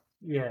doing it.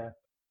 Yeah.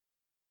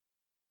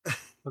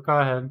 But go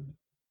ahead.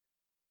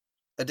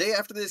 A day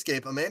after the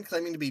escape, a man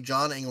claiming to be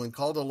John England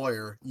called a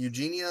lawyer,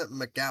 Eugenia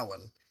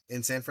McGowan,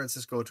 in San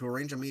Francisco to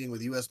arrange a meeting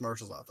with U.S.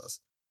 Marshal's office.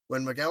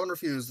 When McGowan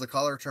refused, the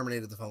caller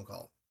terminated the phone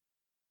call.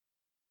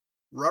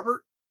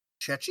 Robert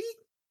Chechi,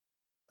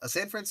 a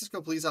San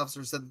Francisco police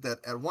officer, said that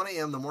at 1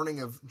 a.m. the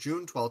morning of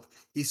June 12th,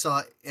 he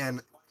saw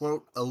an,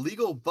 quote,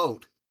 illegal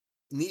boat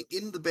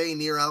in the bay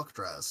near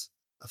Alcatraz.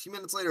 A few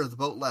minutes later, the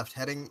boat left,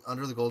 heading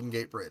under the Golden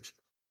Gate Bridge.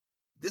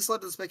 This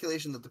led to the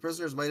speculation that the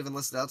prisoners might have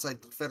enlisted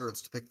outside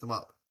Confederates to pick them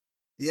up.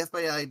 The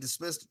FBI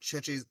dismissed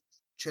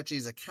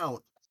Chechi's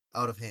account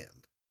out of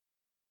hand.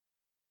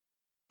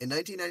 In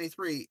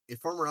 1993, a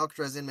former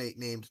Alcatraz inmate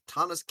named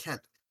Thomas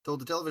Kent told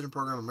the television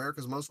program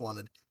America's Most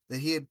Wanted that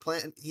he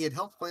had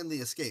helped plan the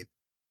escape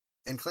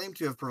and claimed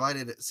to have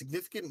provided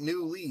significant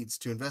new leads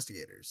to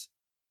investigators.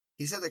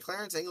 He said that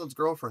Clarence England's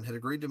girlfriend had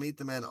agreed to meet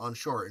the men on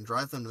shore and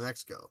drive them to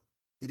Mexico.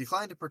 He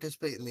declined to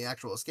participate in the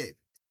actual escape.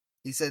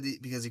 He said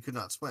because he could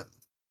not swim.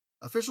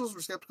 Officials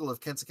were skeptical of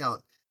Kent's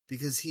account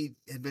because he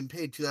had been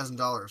paid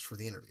 $2,000 for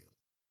the interview.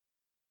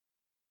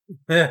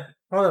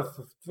 What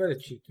a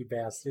cheeky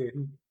bastard.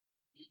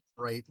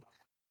 Right.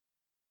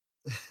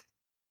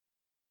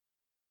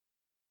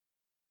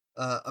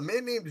 A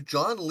man named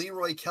John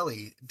Leroy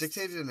Kelly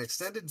dictated an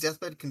extended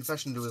deathbed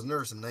confession to his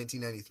nurse in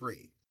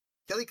 1993.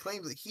 Kelly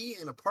claimed that he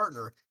and a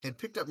partner had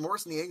picked up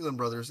Morris and the England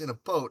brothers in a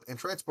boat and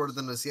transported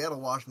them to the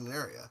Seattle, Washington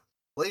area.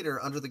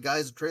 Later, under the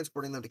guise of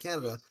transporting them to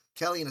Canada,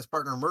 Kelly and his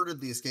partner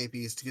murdered the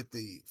escapees to get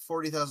the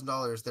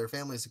 $40,000 their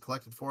families had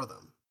collected for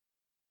them.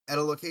 At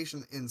a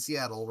location in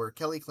Seattle where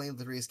Kelly claimed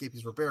the three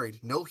escapees were buried,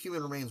 no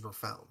human remains were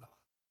found.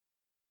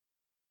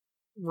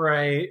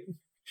 Right.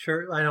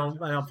 Sure. I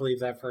don't believe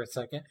that for a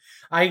second.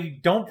 I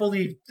don't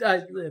believe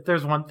if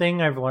there's one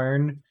thing I've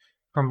learned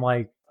from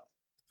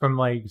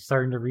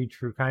starting to read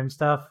true crime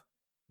stuff.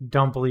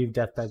 Don't believe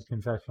deathbed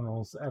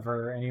confessionals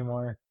ever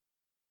anymore.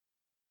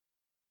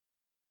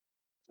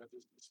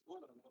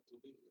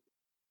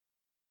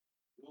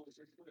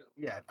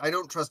 Yeah, I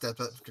don't trust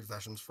deathbed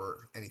confessions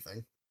for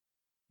anything.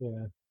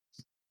 Yeah.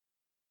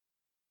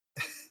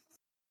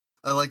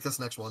 I like this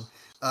next one.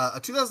 A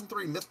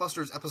 2003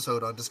 Mythbusters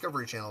episode on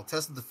Discovery Channel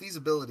tested the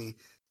feasibility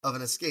of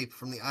an escape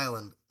from the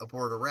island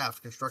aboard a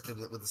raft constructed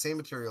with the same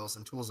materials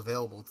and tools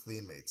available to the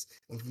inmates,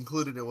 and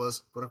concluded it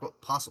was, quote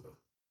unquote, possible.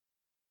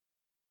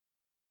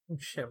 Oh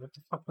shit! What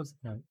the fuck was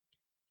that?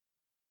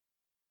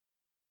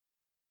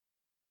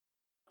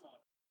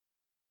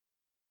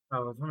 Oh, I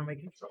was gonna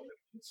make it.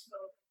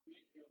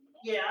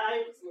 Yeah,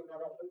 I.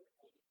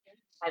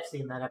 I've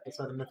seen that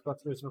episode of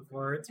Mythbusters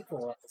before. It's a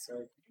cool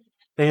episode.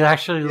 They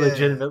actually Yeah.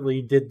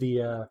 legitimately did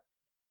the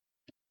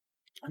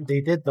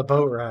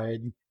boat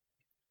ride.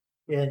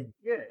 And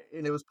Yeah,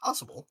 and it was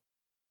possible.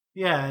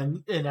 yeah,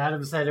 and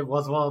Adam said it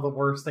was one of the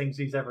worst things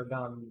he's ever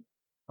done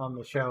on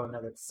the show, and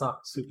that it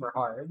sucked super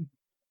hard.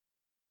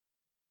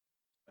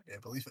 I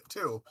believe it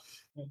too.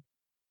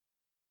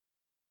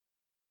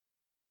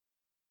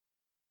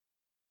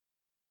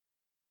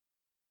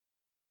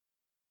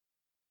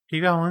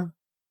 Keep going.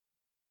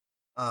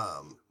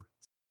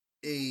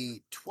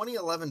 A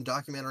 2011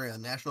 documentary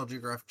on National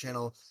Geographic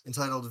Channel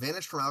entitled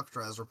Vanished from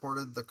Alcatraz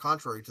reported the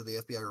contrary to the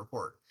FBI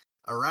report.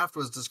 A raft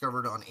was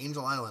discovered on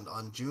Angel Island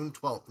on June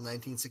 12,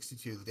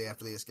 1962, the day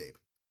after the escape,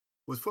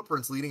 with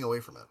footprints leading away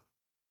from it.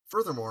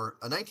 Furthermore,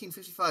 a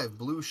 1955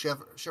 blue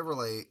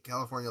Chevrolet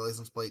California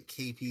license plate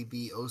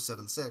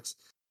KPB076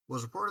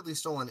 was reportedly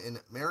stolen in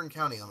Marin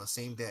County on the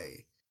same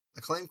day,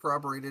 a claim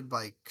corroborated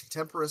by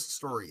contemporaneous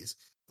stories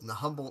in the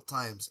Humboldt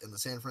Times and the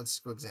San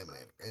Francisco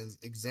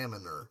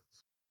Examiner.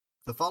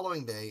 The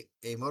following day,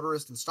 a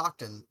motorist in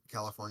Stockton,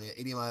 California,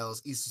 80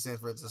 miles east of San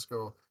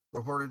Francisco,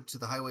 reported to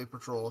the Highway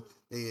Patrol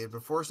that he had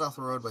been forced off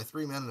the road by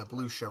three men in a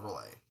blue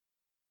Chevrolet.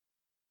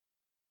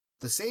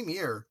 The same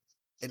year,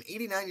 an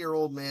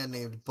 89-year-old man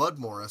named Bud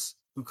Morris,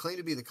 who claimed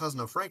to be the cousin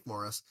of Frank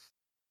Morris,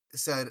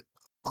 said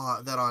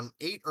that on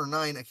 8 or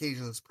 9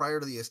 occasions prior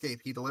to the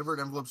escape, he delivered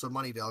envelopes of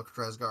money to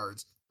Alcatraz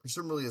guards,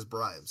 presumably as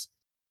bribes.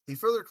 He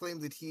further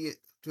claimed that he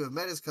to have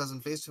met his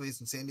cousin face-to-face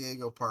in San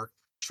Diego Park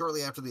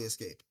shortly after the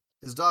escape.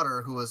 His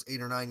daughter, who was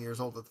 8 or 9 years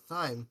old at the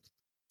time,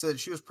 said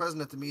she was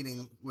present at the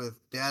meeting with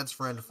Dad's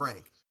friend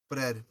Frank, but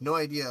had no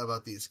idea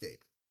about the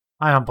escape.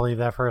 I don't believe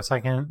that for a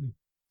second.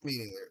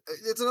 Meeting there.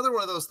 It's another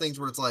one of those things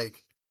where it's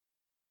like,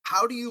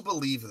 how do you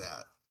believe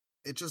that?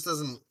 It just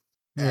doesn't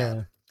add.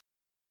 Yeah.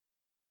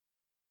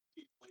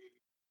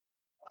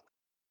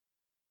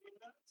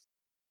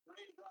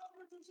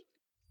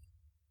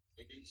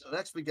 So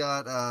next we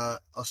got a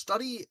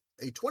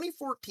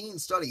 2014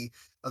 study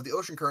of the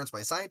ocean currents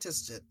by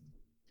scientists at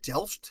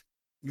Delft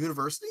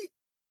University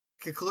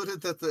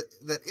concluded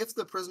that if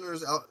the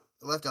prisoners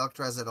left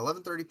Alcatraz at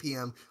 11:30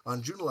 p.m.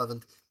 on June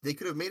 11th, they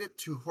could have made it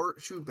to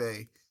Horseshoe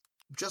Bay,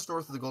 just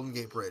north of the Golden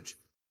Gate Bridge,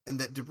 and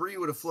that debris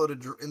would have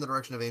floated in the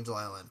direction of Angel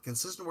Island,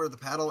 consistent where the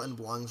paddle and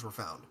belongings were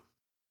found,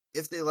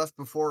 if they left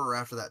before or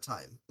after that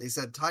time. They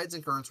said tides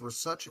and currents were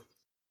such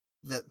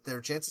that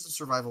their chances of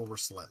survival were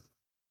slim.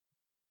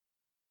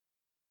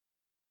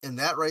 And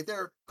that right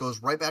there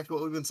goes right back to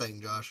what we've been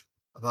saying, Josh,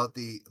 about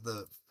the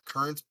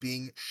currents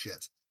being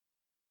shit.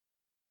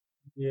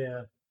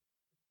 Yeah.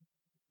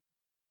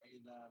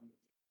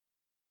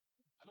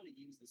 I'm going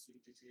to use the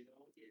sweet potato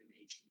in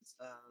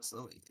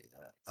So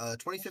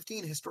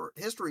 2015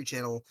 History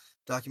Channel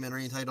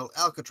documentary entitled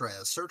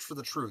Alcatraz: Search for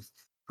the Truth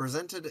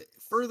presented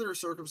further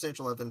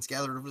circumstantial evidence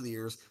gathered over the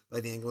years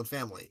by the England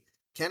family.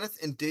 Kenneth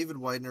and David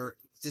Widener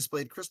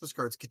displayed Christmas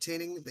cards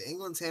containing the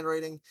England's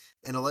handwriting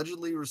and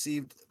allegedly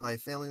received by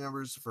family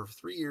members for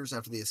 3 years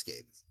after the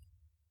escape.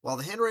 While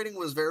the handwriting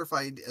was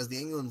verified as the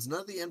England's, none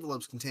of the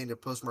envelopes contained a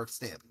postmarked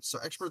stamp, so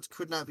experts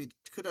could not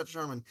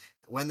determine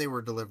when they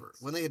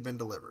had been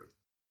delivered.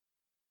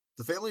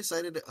 The family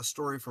cited a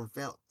story from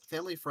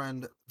family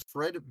friend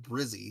Fred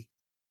Brizzi,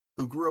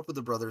 who grew up with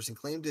the brothers and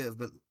claimed to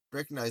have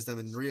recognized them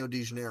in Rio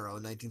de Janeiro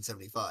in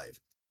 1975.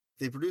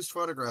 They produced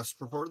photographs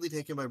purportedly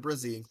taken by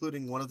Brizzi,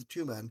 including one of the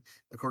two men,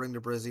 according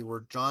to Brizzi,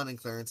 were John and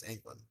Clarence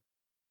Anglin,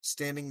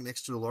 standing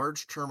next to a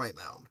large termite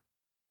mound.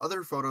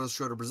 Other photos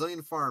showed a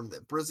Brazilian farm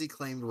that Brizzi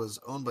claimed was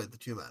owned by the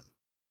two men.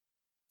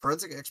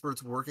 Forensic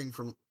experts working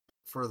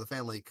for the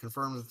family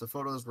confirmed that the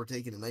photos were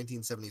taken in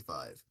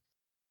 1975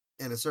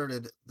 and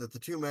asserted that the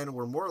two men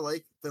were more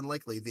than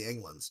likely the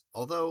Anglins,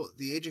 although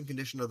the aging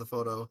condition of the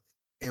photo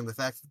and the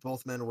fact that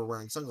both men were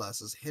wearing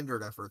sunglasses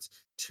hindered efforts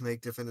to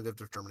make definitive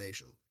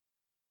determination.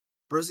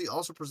 Brizzi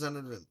also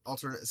presented an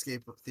alternate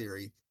escape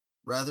theory.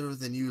 Rather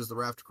than use the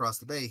raft across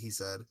the bay, he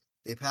said,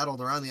 they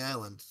paddled around the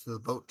island to the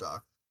boat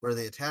dock, where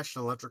they attached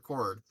an electric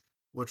cord,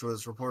 which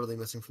was reportedly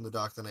missing from the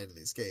dock the night of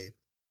the escape,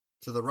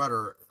 to the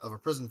rudder of a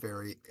prison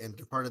ferry and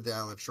departed the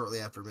island shortly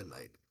after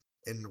midnight,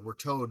 and were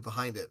towed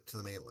behind it to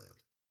the mainland.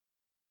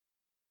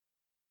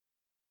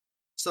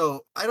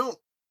 So I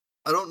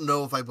don't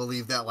know if I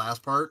believe that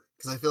last part,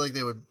 because I feel like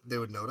they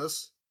would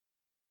notice.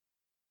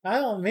 I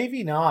don't.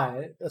 Maybe not,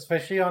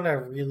 especially on a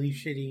really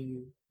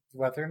shitty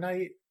weather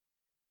night.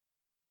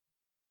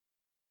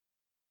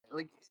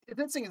 Like, the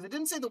good thing is, it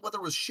didn't say the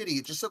weather was shitty.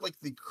 It just said like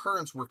the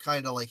currents were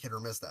kind of like hit or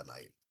miss that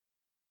night.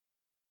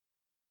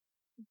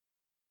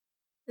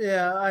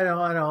 Yeah, I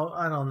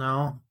don't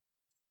know.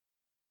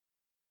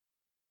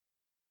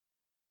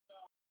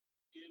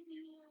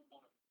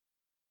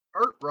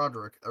 Art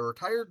Roderick, a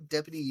retired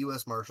deputy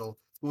U.S. Marshal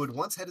who had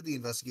once headed the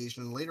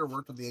investigation and later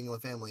worked with the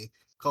Anglin family,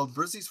 called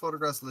Brizzi's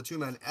photographs of the two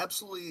men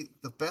absolutely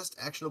the best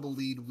actionable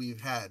lead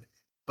we've had,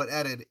 but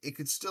added it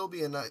could still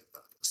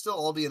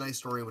all be a nice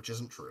story, which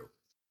isn't true,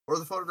 or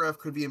the photograph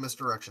could be a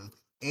misdirection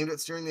aimed at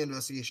steering the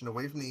investigation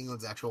away from the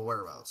England's actual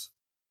whereabouts.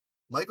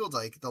 Michael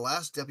Dyke, the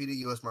last deputy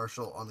U.S.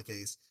 Marshal on the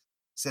case,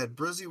 said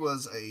Brucey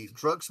was a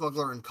drug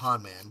smuggler and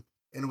con man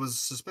and was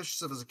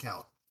suspicious of his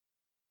account.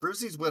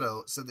 Brucey's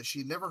widow said that she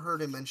had never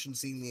heard him mention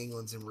seeing the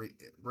England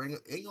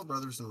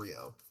brothers in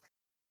Rio,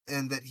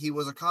 and that he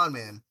was a con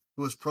man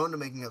who was prone to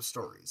making up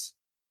stories.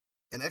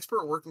 An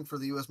expert working for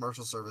the U.S.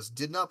 Marshal Service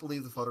did not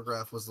believe the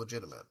photograph was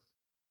legitimate.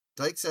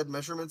 Dyke said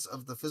measurements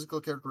of the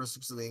physical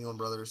characteristics of the England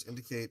brothers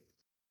indicate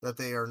that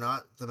they are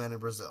not the men in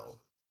Brazil,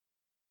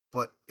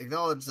 but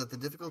acknowledged that the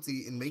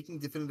difficulty in making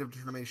definitive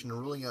determination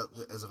and ruling out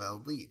as a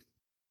valid lead.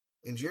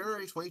 In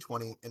January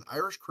 2020, an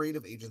Irish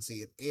creative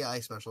agency and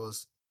AI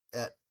specialist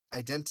at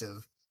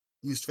Identiv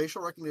used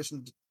facial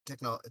recognition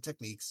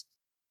techniques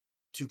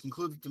to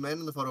conclude that the men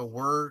in the photo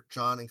were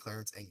John and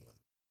Clarence England.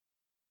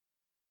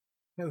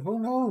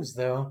 Who knows,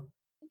 though?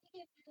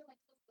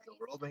 The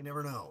world may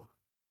never know.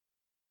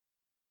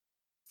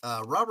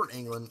 Robert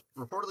England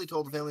reportedly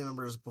told the family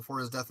members before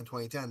his death in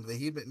 2010 that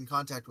he'd been in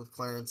contact with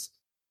Clarence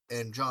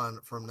and John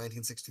from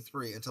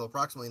 1963 until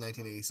approximately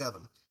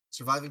 1987.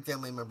 Surviving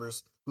family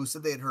members, who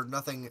said they had heard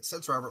nothing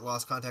since Robert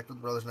lost contact with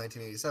the brothers in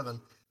 1987,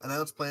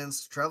 announced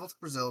plans to travel to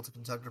Brazil to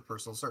conduct a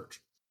personal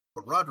search.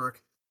 But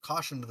Roderick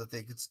cautioned that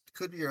they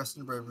could be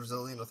arrested by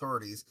Brazilian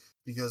authorities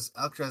because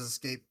Alcatraz's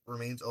escape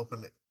remains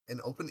an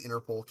open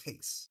Interpol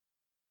case.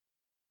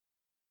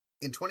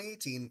 In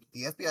 2018,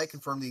 the FBI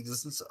confirmed the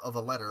existence of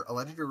a letter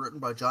allegedly written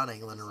by John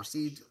England and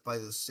received by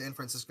the San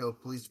Francisco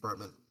Police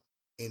Department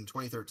in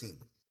 2013.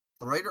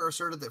 The writer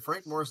asserted that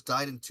Frank Morris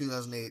died in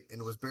 2008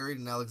 and was buried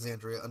in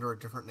Alexandria under a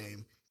different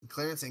name, and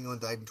Clarence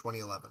England died in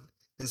 2011.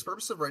 His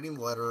purpose of writing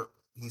the letter,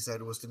 he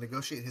said, was to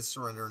negotiate his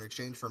surrender in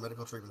exchange for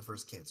medical treatment for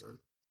his cancer.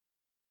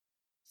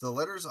 The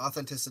letter's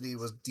authenticity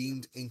was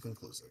deemed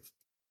inconclusive.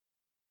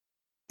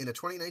 In a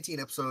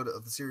 2019 episode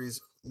of the series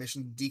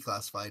Mission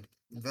Declassified,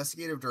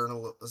 investigative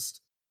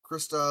journalist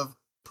Christoph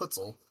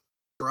Putzel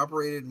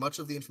corroborated much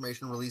of the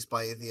information released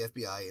by the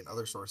FBI and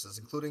other sources,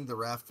 including the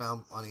raft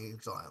found on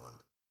Angel Island.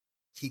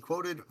 He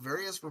quoted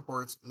various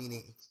reports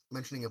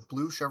mentioning a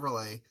blue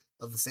Chevrolet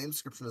of the same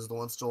description as the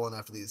one stolen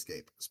after the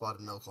escape,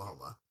 spotted in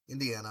Oklahoma,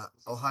 Indiana,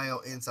 Ohio,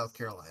 and South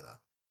Carolina,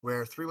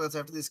 where 3 months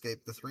after the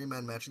escape, the 3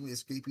 men matching the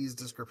escapee's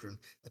description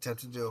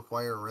attempted to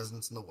acquire a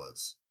residence in the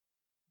woods.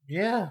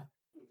 Yeah.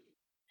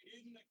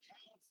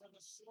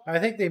 I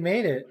think they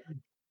made it.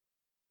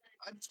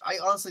 I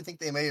honestly think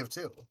they may have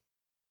too.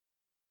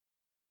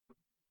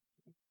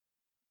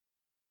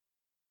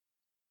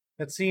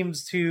 It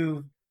seems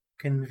too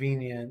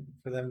convenient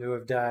for them to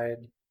have died,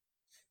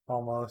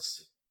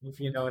 almost, if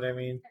you know what I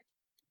mean.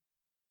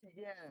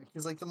 Yeah,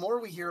 because like the more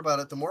we hear about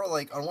it, the more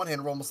like on one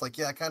hand we're almost like,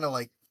 yeah, I kind of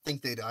like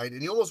think they died,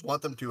 and you almost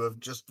want them to have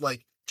just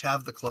like to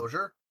have the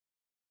closure.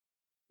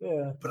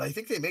 Yeah, but I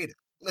think they made it.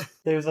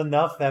 There's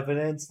enough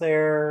evidence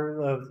there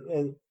of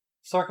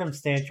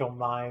circumstantial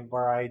mind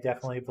where I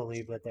definitely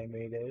believe that they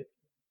made it.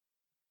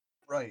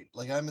 Right,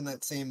 like I'm in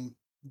that same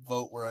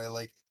vote where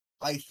I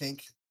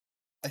think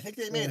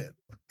they made it.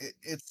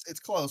 It's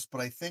close,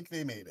 but I think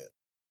they made it.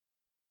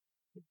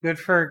 Good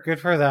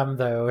for them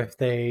though, if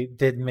they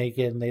did make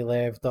it and they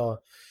lived a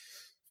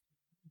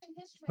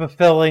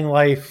fulfilling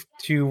life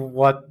to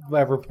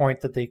whatever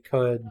point that they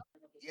could.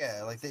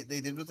 Yeah, like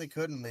they did what they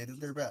could and they did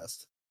their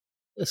best.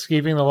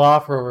 Escaping the law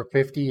for over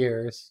 50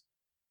 years.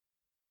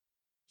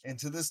 And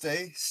to this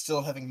day,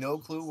 still having no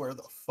clue where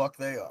the fuck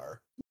they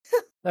are.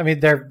 I mean,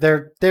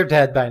 they're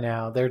dead by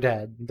now. They're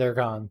dead. They're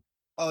gone.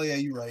 Oh yeah,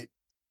 you're right.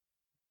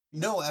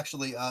 No,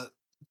 actually,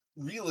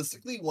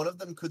 realistically, one of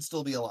them could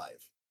still be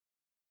alive.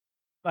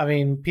 I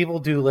mean, people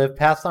do live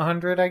past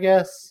 100, I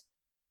guess.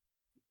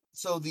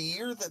 So the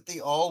year that they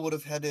all would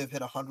have had to have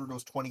hit 100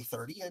 was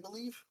 2030, I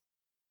believe.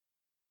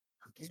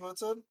 Is what it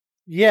said?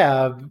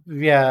 Yeah.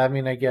 I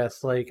mean, I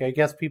guess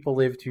people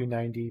live to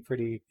 90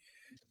 pretty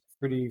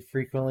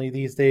frequently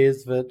these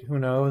days, but who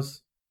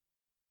knows?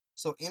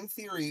 So in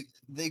theory,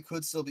 they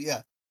could still be.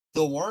 Yeah,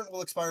 the warrant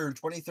will expire in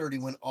 2030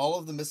 when all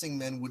of the missing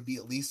men would be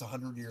at least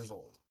 100 years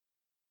old.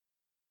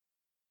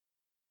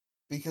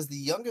 Because the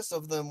youngest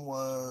of them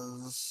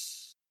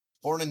was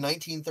born in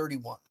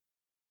 1931.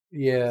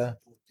 Yeah.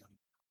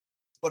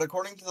 But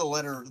according to the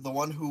letter, the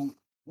one who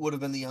would have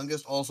been the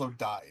youngest also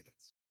died.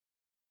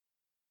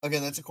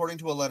 Again, that's according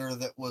to a letter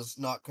that was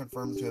not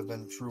confirmed to have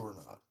been true or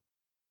not.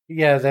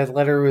 Yeah, that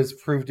letter was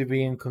proved to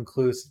be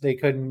inconclusive. They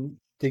couldn't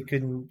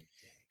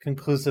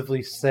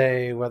conclusively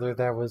say whether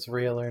that was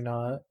real or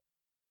not.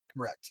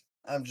 Correct.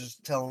 I'm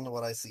just telling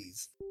what I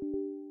sees.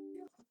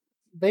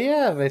 But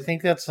yeah, I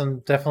think that's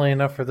definitely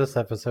enough for this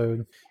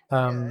episode.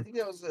 Yeah, I think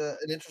that was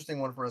an interesting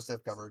one for us to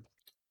have covered.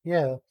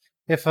 Yeah.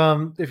 If you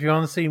want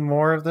to see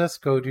more of this,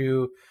 go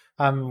to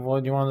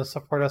when you want to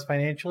support us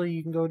financially,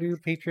 you can go to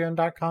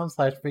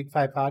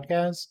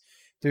patreon.com/big5podcast.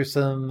 There's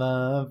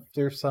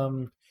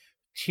some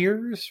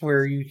tiers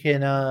where you can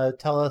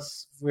tell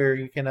us where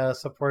you can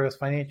support us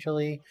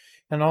financially,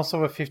 and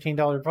also a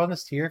 $15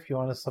 bonus tier if you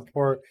want to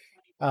support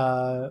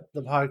the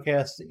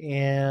podcast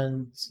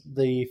and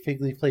the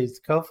Figley Plays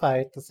Ko-Fi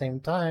at the same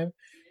time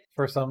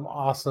for some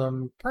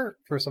awesome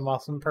perks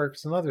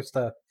and other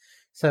stuff.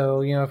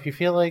 So, if you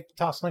feel like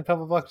tossing a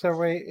couple bucks our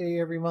way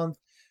every month,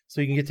 so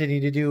you can continue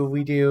to do what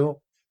we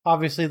do.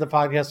 Obviously, the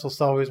podcast will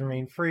still always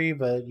remain free,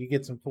 but you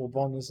get some cool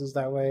bonuses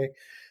that way.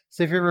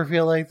 So if you ever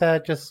feel like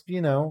that, just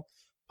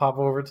pop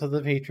over to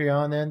the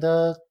Patreon and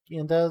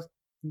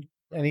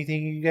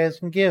anything you guys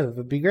can give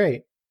would be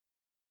great.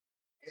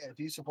 Yeah, if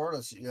you support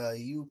us,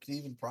 you can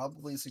even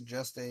probably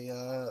suggest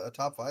a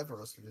top 5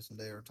 for us to do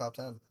someday, or top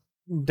 10.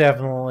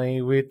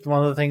 Definitely,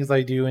 one of the things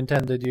I do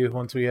intend to do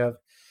once we have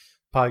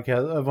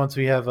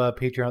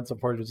Patreon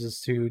supporters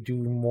is to do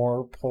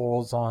more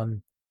polls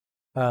on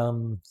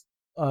top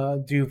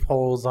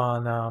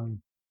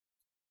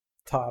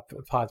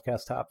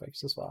podcast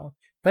topics as well.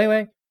 But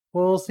anyway,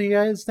 we'll see you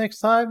guys next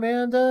time,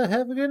 and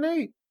have a good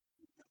night.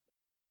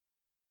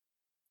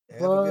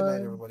 Have a good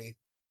night, everybody.